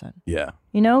person. Yeah.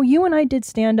 You know, you and I did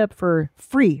stand up for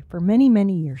free for many,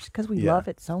 many years because we Yeah. love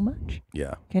it so much.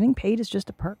 Yeah. Getting paid is just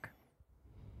a perk.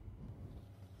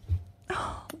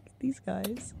 Oh, look at these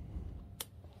guys.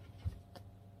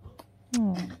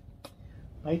 Oh.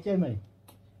 Right there, mate.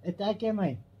 Attack here,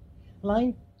 mate.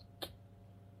 Line.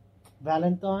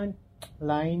 Valentine.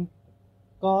 Line.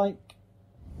 Guy.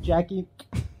 Jackie.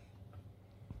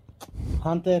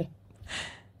 Hunter.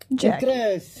 Jackie.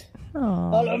 Chris. Aw.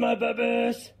 Hello, my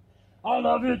babies. I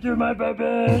love you too, my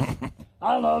babies.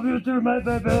 I love you too, my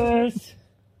babies.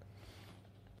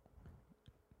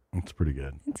 It's pretty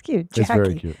good. It's cute. It's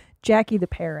very cute. Jackie the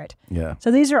parrot. Yeah.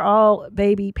 So these are all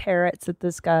baby parrots that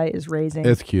this guy is raising.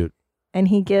 It's cute. And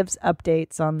he gives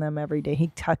updates on them every day.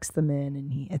 He tucks them in,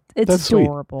 and it's That's sweet.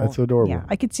 adorable. That's adorable. Yeah,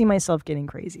 I could see myself getting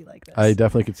crazy like this. I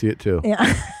definitely could see it too.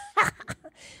 Yeah.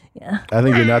 Yeah. I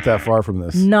think you're not that far from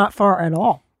this. Not far at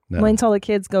all. No. Wait until the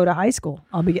kids go to high school.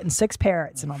 I'll be getting 6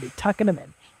 parrots, and I'll be tucking them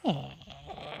in.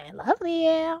 Lovely,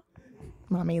 yeah.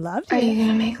 Mommy loves you. Are you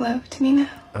gonna make love to me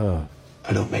now?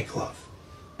 I don't make love.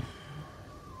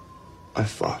 I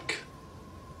fuck.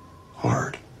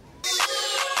 Hard.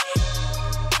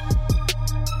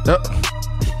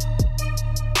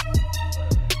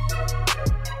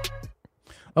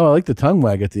 Oh, I like the tongue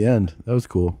wag at the end. That was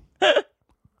cool.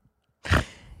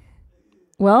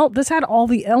 Well, this had all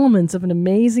the elements of an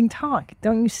amazing talk.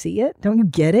 Don't you see it? Don't you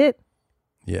get it?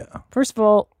 Yeah. First of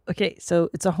all, okay, so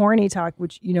it's a horny talk,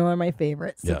 which you know are my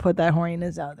favorites. So Yeah. put that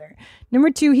horniness out there. Number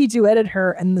 2, he duetted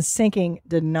her, and the syncing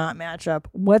did not match up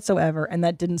whatsoever, and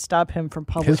that didn't stop him from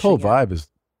publishing. His whole it. vibe is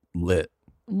lit.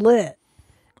 Lit.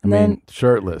 I mean,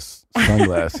 shirtless,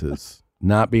 sunglasses,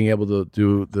 not being able to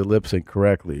do the lip sync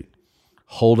correctly,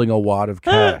 holding a wad of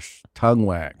cash, tongue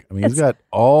wag. I mean, he's got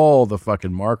all the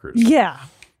fucking markers. Yeah.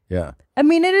 Yeah. I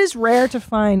mean, it is rare to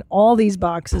find all these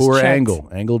boxes Poor checked. angle,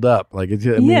 angled up. Like, it's,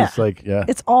 I mean, Yeah. it's like, yeah.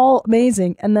 It's all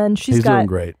amazing. And then she's He's got doing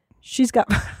great. She's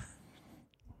got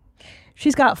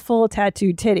she's got full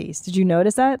tattooed titties. Did you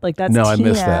notice that? Like that's No, I Tina.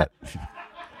 missed that.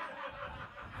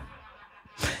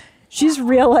 She's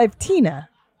real life Tina.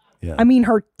 Yeah. I mean,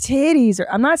 her titties are.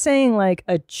 I'm not saying like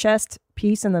a chest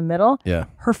piece in the middle. Yeah.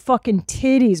 Her fucking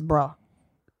titties, bro,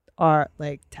 are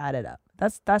like tatted up.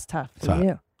 That's tough for hot.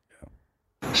 you.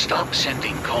 Stop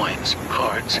sending coins,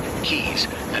 cards, keys,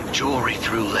 and jewelry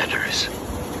through letters.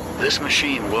 This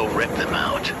machine will rip them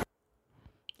out.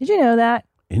 Did you know that?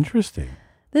 Interesting.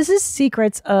 This is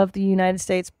secrets of the United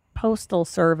States Postal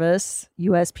Service,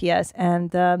 USPS, and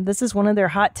this is one of their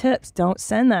hot tips. Don't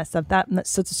send that stuff.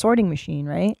 So it's a sorting machine,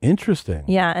 right? Interesting.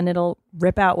 Yeah, and it'll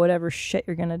rip out whatever shit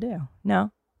you're gonna do.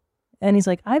 No, and he's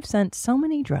like, I've sent so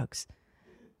many drugs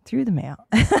through the mail.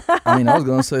 I mean, I was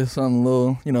gonna say something a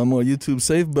little, more YouTube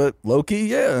safe, but low key,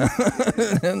 yeah,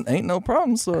 and ain't no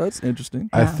problem. So that's interesting.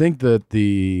 I think that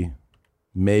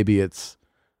maybe it's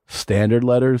standard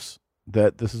letters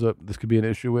that this could be an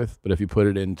issue with, but if you put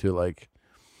it into like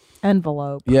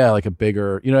envelope, like a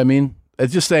bigger, you know what I mean?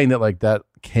 It's just saying that like that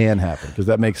can happen because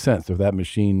that makes sense if that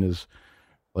machine is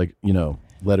like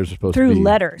letters are supposed to through be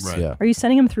letters. Right. Yeah. Are you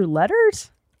sending him through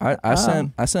letters? I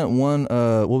sent one.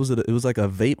 What was it? It was like a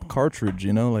vape cartridge.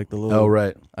 Like the little. Oh,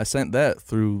 right. I sent that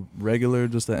through regular,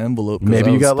 just an envelope.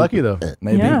 Maybe you got lucky though.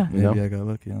 Maybe. Yeah. Maybe I got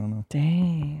lucky. I don't know.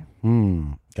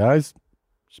 Dang. Guys,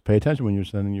 just pay attention when you're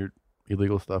sending your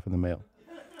illegal stuff in the mail.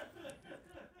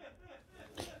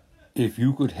 If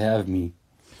you could have me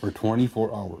for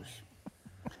 24 hours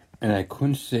and I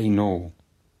couldn't say no,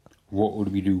 what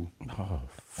would we do? Oh,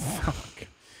 fuck.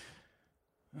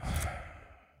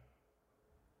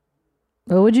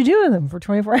 What would you do with him for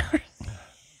 24 hours?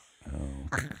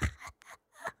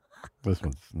 This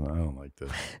one's, I don't like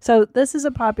this. So this is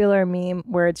a popular meme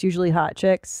where it's usually hot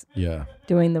chicks Yeah.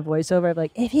 doing the voiceover of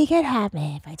like, if you could have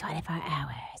me for 24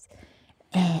 hours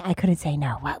and I couldn't say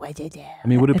no, what would you do? I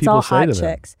mean, what do It's people all say hot to them?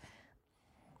 chicks.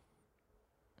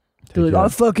 They're like, I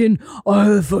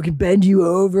fucking bend you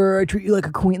over. I treat you like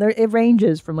a queen. It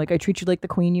ranges from like, I treat you like the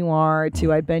queen you are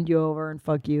to I bend you over and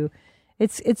fuck you.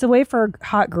 It's a way for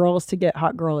hot girls to get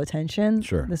hot girl attention.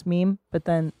 Sure. This meme. But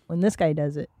then when this guy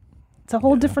does it, it's a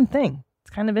whole different thing. It's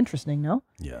kind of interesting, no?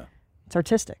 Yeah. It's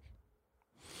artistic.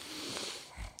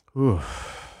 Ooh.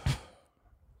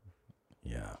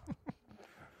 Yeah.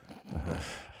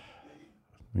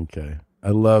 Okay. I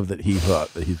love that he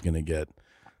thought that he's going to get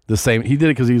the same. He did it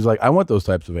because he was like, I want those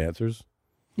types of answers.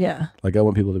 Yeah. Like, I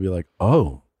want people to be like,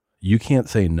 oh, you can't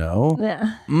say no?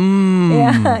 Yeah.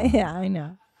 Mm. Yeah, I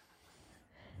know.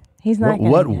 He's not going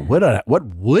what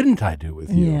wouldn't I do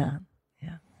with you?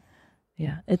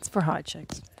 Yeah. It's for hot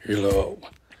chicks. Hello.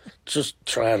 Just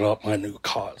tried out my new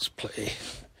cosplay.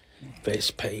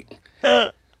 face paint.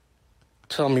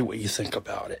 Tell me what you think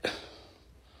about it.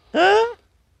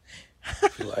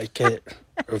 If you like it,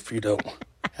 or if you don't,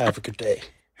 have a good day.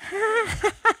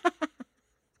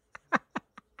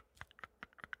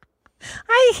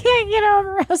 I can't get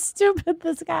over how stupid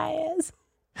this guy is.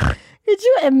 Could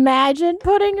you imagine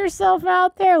putting yourself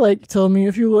out there? Like, tell me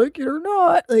if you like it or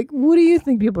not. Like, what do you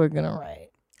think people are going to write?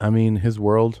 I mean, his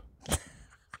world.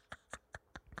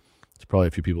 It's probably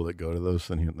a few people that go to those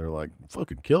and they're like,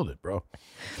 fucking killed it, bro.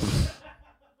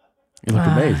 You look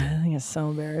amazing. I think it's so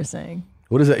embarrassing.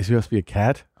 What is that? Is it supposed to be a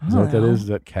cat? Is that what that is? Is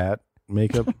that cat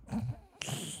makeup?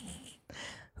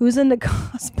 Who's into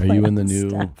cosplay? Are you in the and new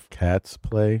stuff? Cats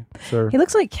play, sir? He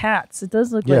looks like cats. It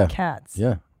does look like cats.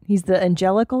 Yeah. He's the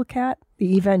angelical cat?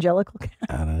 The evangelical cat?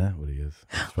 I don't know what he is.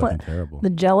 It's fucking terrible.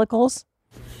 The jellicles?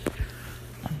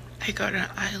 I got an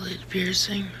eyelid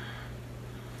piercing.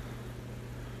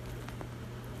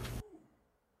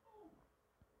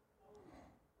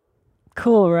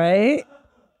 Cool, right?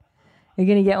 You're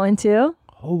going to get one too?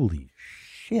 Holy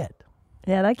shit.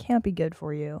 Yeah, that can't be good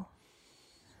for you.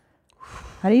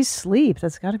 How do you sleep?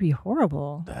 That's got to be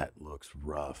horrible. That looks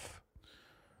rough.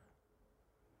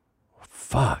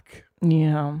 Fuck.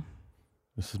 Yeah.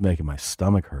 This is making my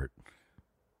stomach hurt.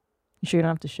 You sure you don't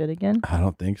have to shit again? I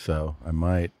don't think so. I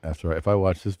might if I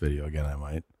watch this video again, I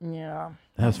might. Yeah.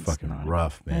 That's fucking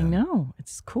rough, man. I know.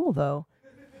 It's cool though.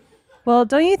 Well,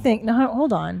 don't you think? No,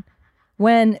 hold on.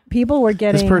 When people were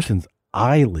getting This person's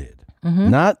eyelid,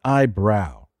 not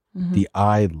eyebrow. Mhm. The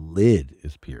eyelid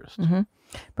is pierced.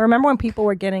 But remember when people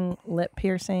were getting lip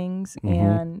piercings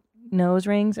and nose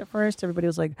rings at first? Everybody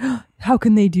was like, how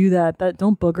can they do that?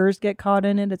 Don't boogers get caught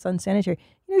in it? It's unsanitary.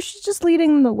 You know, she's just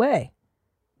leading the way.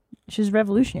 She's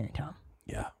revolutionary, Tom.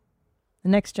 Yeah. The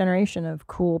next generation of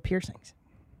cool piercings.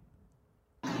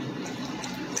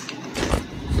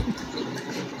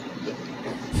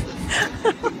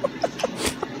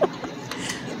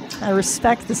 I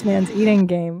respect this man's eating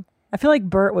game. I feel like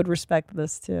Bert would respect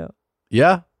this too.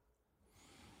 Yeah.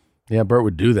 Yeah, Bert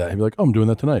would do that. He'd be like, oh, I'm doing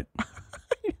that tonight.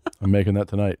 I'm making that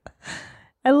tonight.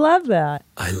 I love that.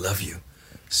 I love you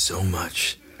so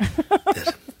much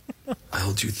that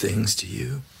I'll do things to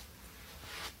you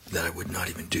that I would not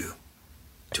even do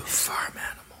to a farm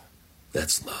animal.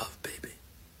 That's love, baby.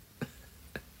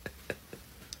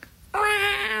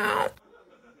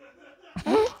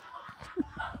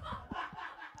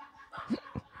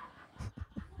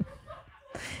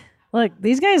 Look,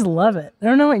 these guys love it. I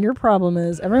don't know what your problem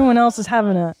is. Everyone else is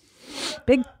having a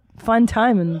big fun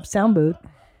time in the sound booth.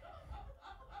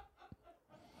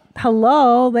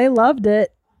 Hello, they loved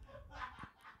it.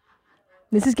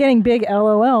 This is getting big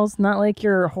LOLs, not like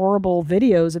your horrible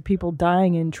videos of people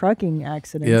dying in trucking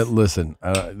accidents. Yeah, listen.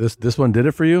 This one did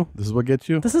it for you? This is what gets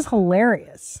you? This is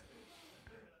hilarious.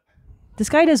 This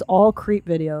guy does all creep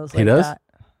videos like He does? that.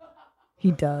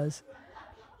 He does.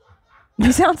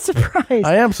 You sound surprised.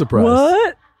 I am surprised.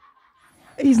 What?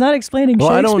 He's not explaining Well,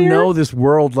 I Shakespeare? don't know this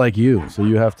world like you, so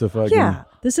you have to fucking... Yeah,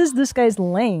 this is this guy's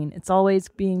lane. It's always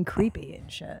being creepy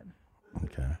and shit.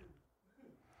 Okay.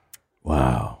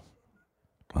 Wow.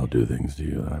 I'll do things to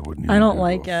you that I wouldn't even I don't do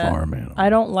like to a it. farm animal. I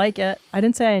don't like it. I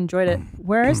didn't say I enjoyed it.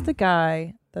 Where is the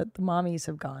guy that the mommies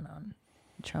have gone on?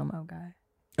 The Chomo guy.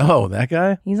 Oh, that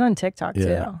guy? He's on TikTok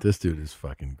Yeah, too. this dude is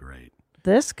fucking great.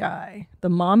 This guy, the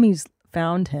mommies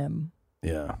found him.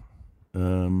 Yeah. Hold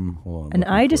on. And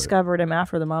I discovered him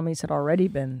after the mommies had already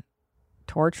been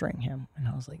torturing him. And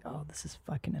I was like, oh, this is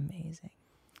fucking amazing.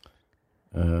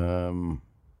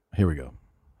 Here we go.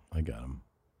 I got him.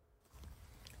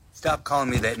 Stop calling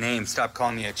me that name. Stop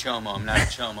calling me a chomo. I'm not a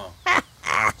chomo.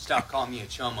 Stop calling me a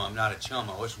chomo. I'm not a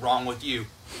chomo. What's wrong with you?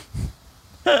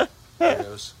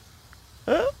 Weirdos.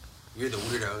 You're the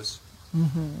weirdos.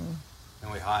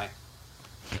 Anyway, hi.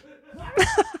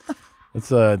 It's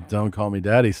Don't Call Me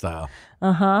Daddy style.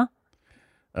 Uh-huh.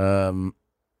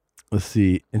 Let's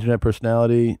see. Internet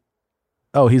personality.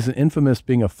 Oh, he's an infamous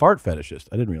being a fart fetishist.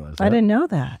 I didn't realize that. I didn't know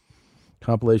that.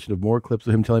 Compilation of more clips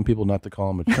of him telling people not to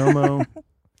call him a chomo.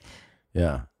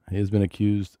 Yeah. He has been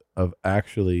accused of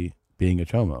actually being a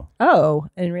chomo. Oh,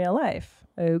 in real life.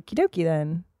 Okie dokie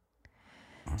then.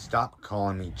 Stop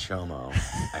calling me chomo.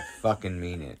 I fucking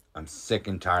mean it. I'm sick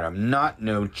and tired. I'm not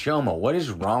no chomo. What is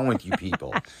wrong with you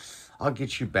people? I'll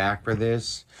get you back for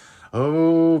this.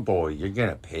 Oh boy, you're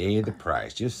gonna pay the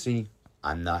price. Just see,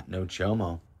 I'm not no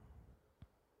chomo.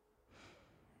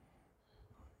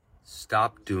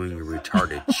 Stop doing your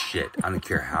retarded shit. I don't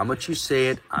care how much you say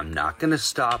it. I'm not gonna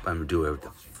stop. I'm gonna do whatever the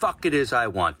fuck it is I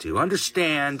want to.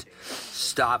 Understand?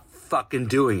 Stop fucking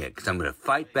doing it, because I'm gonna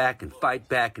fight back and fight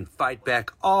back and fight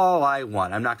back all I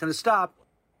want. I'm not gonna stop.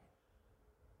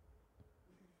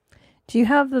 Do you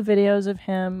have the videos of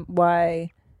him?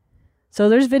 So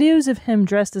there's videos of him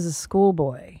dressed as a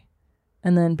schoolboy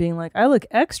and then being like, I look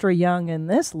extra young in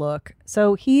this look.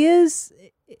 So he is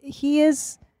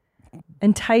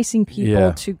enticing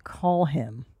people to call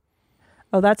him.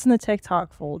 Oh, that's in the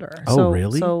TikTok folder. Oh,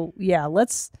 really? So yeah,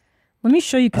 let me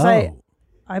show you because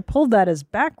I pulled that as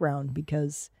background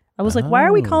because I was like, why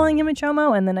are we calling him a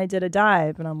chomo? And then I did a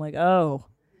dive and I'm like, oh.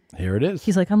 Here it is.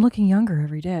 He's like, I'm looking younger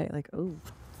every day. Like, oh.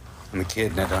 I'm a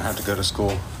kid and I don't have to go to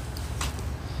school.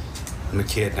 I'm a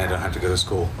kid and I don't have to go to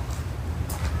school.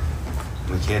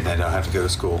 I'm a kid and I don't have to go to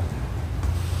school.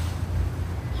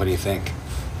 What do you think?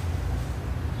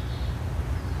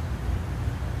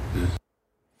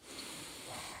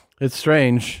 It's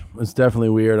strange. It's definitely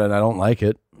weird, and I don't like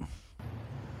it.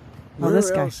 Where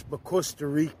else but Costa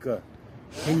Rica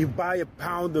can you buy a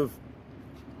pound of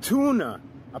tuna?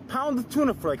 A pound of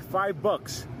tuna for like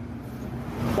 $5.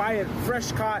 Buy it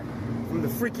fresh caught from the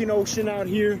freaking ocean out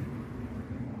here.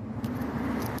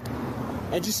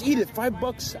 And just eat it.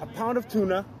 $5 a pound of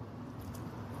tuna.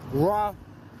 Raw.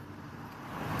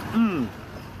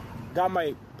 Got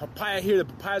my papaya here. The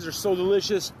papayas are so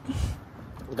delicious.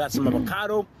 We got some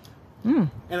avocado. And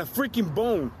a freaking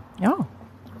bone. Yeah.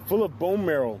 Full of bone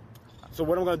marrow. So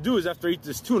what I'm gonna do is after I eat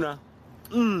this tuna,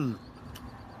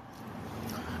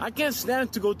 I can't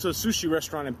stand to go to a sushi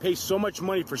restaurant and pay so much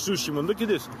money for sushi. When look at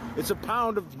this, it's a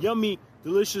pound of yummy,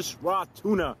 delicious raw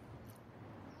tuna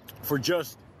for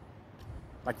just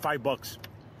like $5.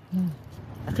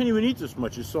 I can't even eat this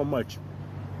much. It's so much.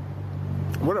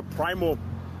 What a primal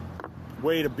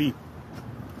way to be.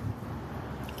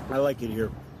 I like it here.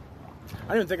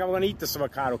 I don't think I'm going to eat this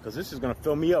avocado because this is going to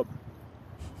fill me up.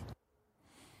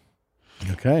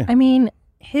 Okay. I mean,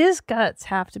 his guts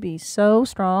have to be so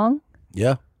strong.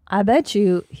 Yeah. I bet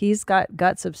you he's got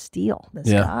guts of steel, this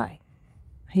guy.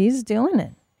 He's doing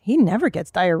it. He never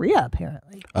gets diarrhea,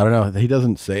 apparently. I don't know. He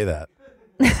doesn't say that.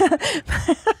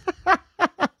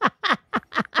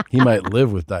 He might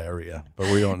live with diarrhea,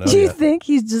 but we don't know Do you yet. think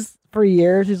he's just, for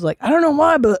years, he's like, I don't know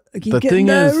why, but I keep The getting thing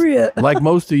diarrhea. is, like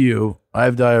most of you, I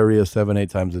have diarrhea 7-8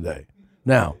 times a day.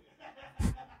 Now,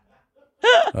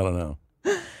 I don't know.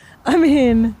 I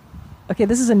mean, okay,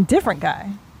 this is a different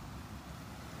guy.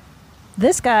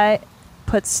 This guy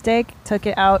put steak, took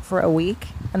it out for a week,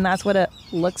 and that's what it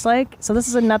looks like. So this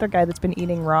is another guy that's been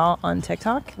eating raw on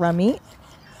TikTok, raw meat.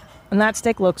 And that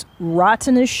steak looks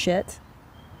rotten as shit.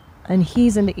 And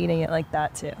he's into eating it like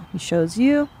that too. He shows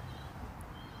you.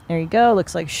 There you go.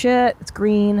 Looks like shit. It's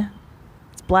green.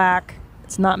 It's black.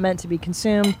 It's not meant to be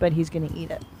consumed, but he's going to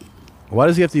eat it. Why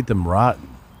does he have to eat them rotten?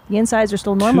 The insides are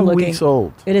still normal 2 looking. weeks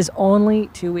old. It is only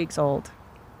 2 weeks old.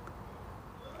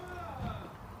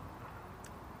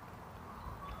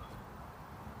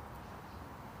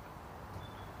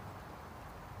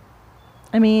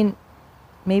 I mean,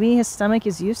 maybe his stomach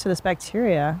is used to this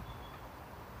bacteria.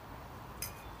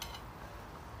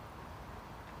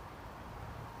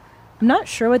 I'm not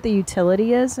sure what the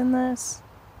utility is in this.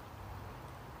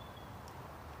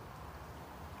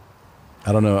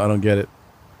 I don't know. I don't get it.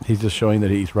 He's just showing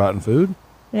that he eats rotten food?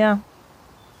 Yeah.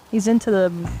 He's into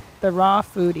the raw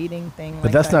food eating thing. But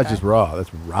like that's that not guy. just raw.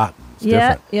 That's rotten. It's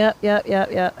Yeah, different.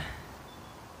 yep.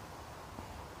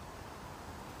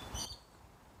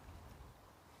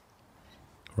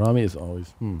 Raw meat is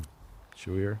always,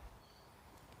 chewier.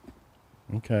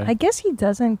 Okay. I guess he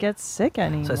doesn't get sick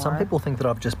anymore. So some people think that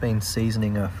I've just been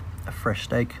seasoning a fresh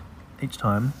steak each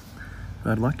time.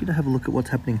 But I'd like you to have a look at what's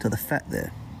happening to the fat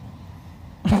there.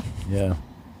 Yeah.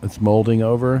 It's molding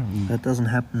over. That doesn't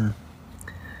happen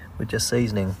with just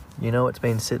seasoning. You know it's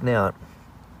been sitting out.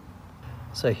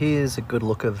 So here's a good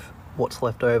look of what's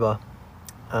left over,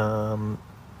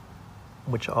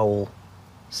 which I'll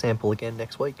sample again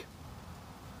next week.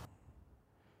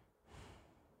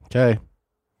 Okay.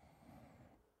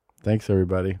 Thanks,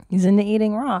 everybody. He's into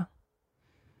eating raw.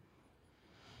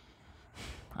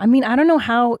 I mean, I don't know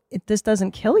how this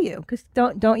doesn't kill you. Because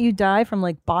don't you die from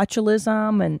like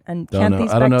botulism and can't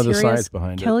these I don't know the bacteria science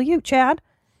behind it. kill you, Chad?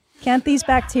 Can't these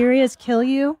bacteria kill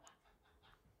you?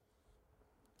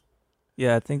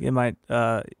 Yeah, I think it might.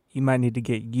 You might need to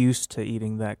get used to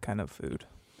eating that kind of food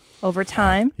Over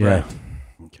time? Yeah. Right.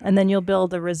 And then you'll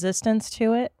build a resistance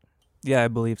to it? Yeah, I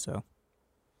believe so.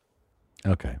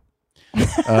 Okay.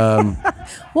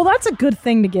 Well, that's a good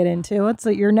thing to get into. It's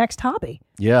your next hobby.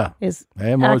 Yeah. Is I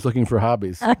am always looking for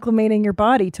hobbies. Acclimating your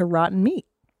body to rotten meat.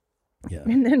 Yeah.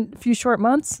 And then a few short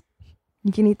months,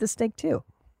 you can eat the steak too.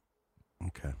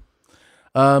 Okay.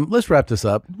 Let's wrap this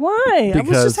up. Why? I was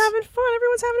Because- just having fun.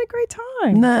 Everyone's having a great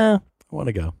time. Nah, I want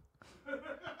to go.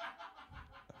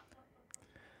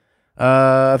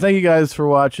 Thank you guys for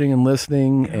watching and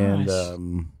listening.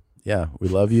 And yeah, we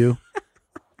love you.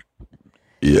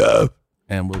 Yeah.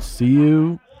 And we'll see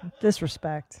you.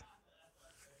 Disrespect.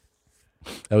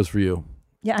 That was for you.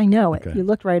 Yeah, I know it. Okay. You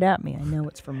looked right at me. I know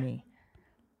it's for me.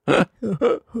 You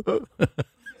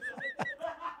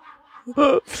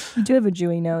do have a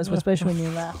Jewy nose, especially when you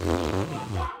laugh.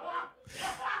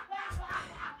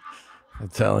 I'm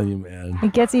telling you, man.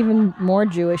 It gets even more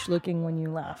Jewish looking when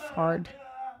you laugh hard.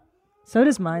 So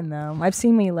does mine, though. I've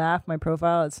seen me laugh. My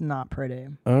profile, it's not pretty.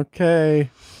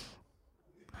 Okay.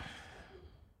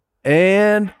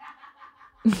 And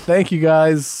thank you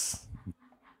guys.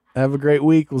 Have a great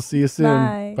week. We'll see you soon.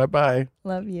 Bye. Bye-bye.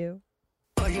 Love you.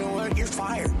 Well, you know what? You're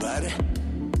fired, bud.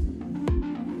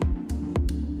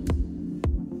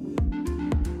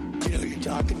 You know who you're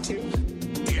talking to?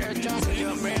 You're talking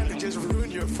to a man that just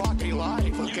ruined your fucking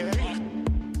life, okay?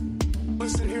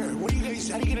 Listen here, how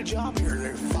do you get a job here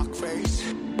there, fuckface?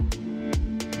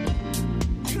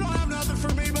 You don't have nothing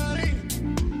for me, buddy.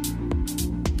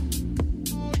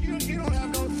 You don't have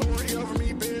no authority over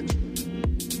me, bitch.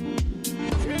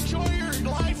 Enjoy your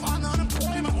life on the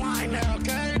unemployment line now,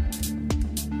 okay?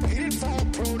 You didn't fall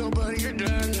proto, buddy, you're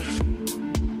done.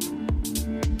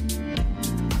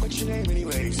 What's your name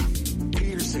anyways?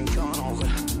 Peterson Connell.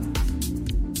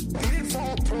 You didn't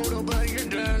fall proto, buddy, you're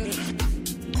done.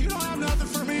 You don't have nothing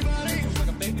for me, buddy. It's like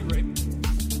a baby rape.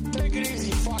 Take it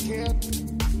easy, fuckhead.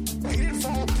 You didn't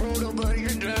fall proto, buddy, you're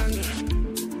done.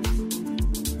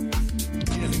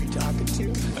 You know who you're talking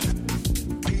to?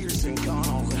 Peterson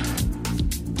Connell.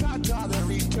 Ta-ta, that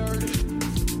retard.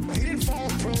 You didn't fall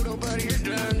proto, buddy, you're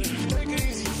done. Take it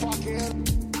easy, fuckhead.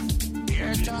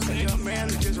 You're talking to a man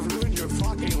that just ruined your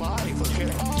fucking life, okay?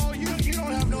 Oh, you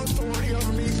don't have no authority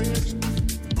over me, bitch.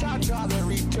 Ta-ta, that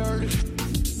retard.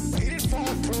 You didn't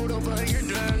fall proto, buddy, you're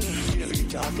done. You know who you're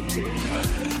talking to?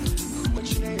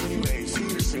 What's your name anyways?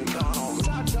 Peterson Connell.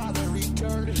 Ta-ta, that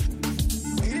retard.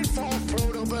 You didn't fall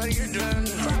proto, buddy, you're done.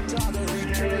 Ta-ta, that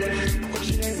retard. What's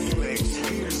your name anyways?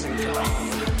 Peterson Connell.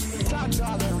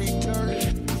 Ta-ta, that retard.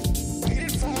 You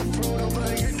didn't fall proto,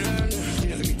 buddy, you're done. You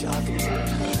know who you're talking to?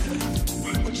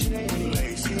 What's your name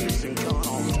anyways? Peterson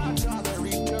Connell. Ta-ta, that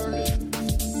retard.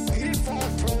 You didn't fall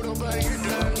proto, buddy, you're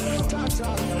done. Ta-ta,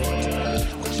 that retard.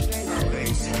 What's your name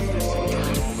anyways? Peterson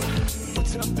Connell.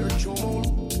 What's up there, Jomo?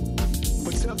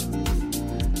 What's up?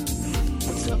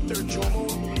 What's up there, Jomo?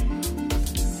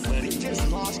 But he just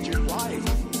lost your life.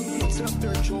 What's up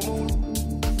there, Jomo?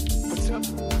 What's up?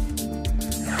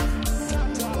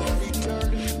 Ta-ta, that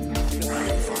retard. You know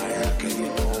you're fired. Can you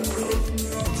go, bro?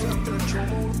 What's up there,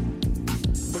 Jomo?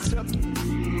 What's up?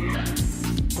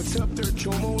 What's up there,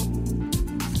 Jomo?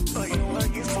 Oh, you know what?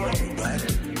 You're fired, bud.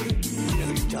 You know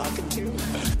who you're talking to? You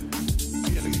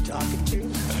know who you're talking to? You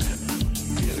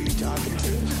know who you're talking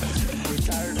to?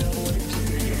 Retired double agent.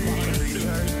 You're fired,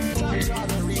 retard. Ta-ta,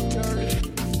 that retard.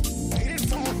 You didn't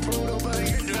fall proto, but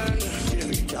you're done. You know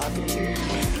who you're talking to?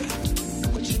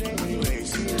 What's your name anyways?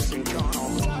 Peterson Connell.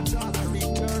 Ta-ta, that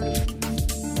retard.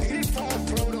 You didn't fall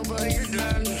proto, but you're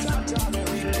done. Ta-ta, that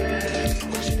retard.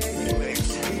 What's your name anyways?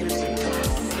 Peterson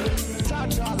Connell.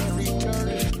 Ta-ta, that retard.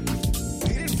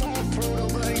 You didn't fall proto,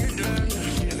 but you're done.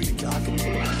 You know who you're talking to?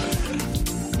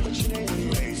 What's your name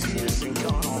anyways? Peterson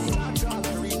Connell. Ta-ta,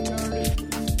 that retard.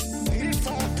 You didn't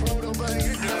fall proto, but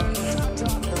you're done.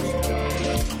 Ta-ta, that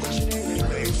retard. What's your name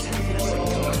anyways? Peterson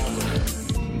Connell.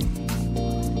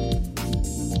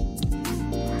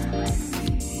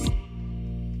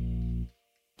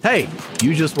 Hey,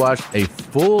 you just watched a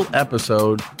full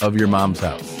episode of Your Mom's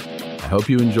House. I hope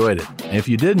you enjoyed it. And if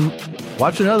you didn't,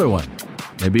 watch another one.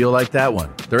 Maybe you'll like that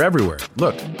one. They're everywhere.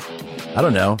 Look, I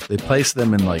don't know. They place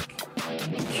them in like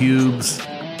cubes,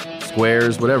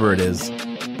 squares, whatever it is.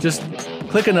 Just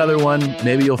click another one.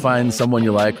 Maybe you'll find someone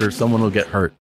you like or someone will get hurt.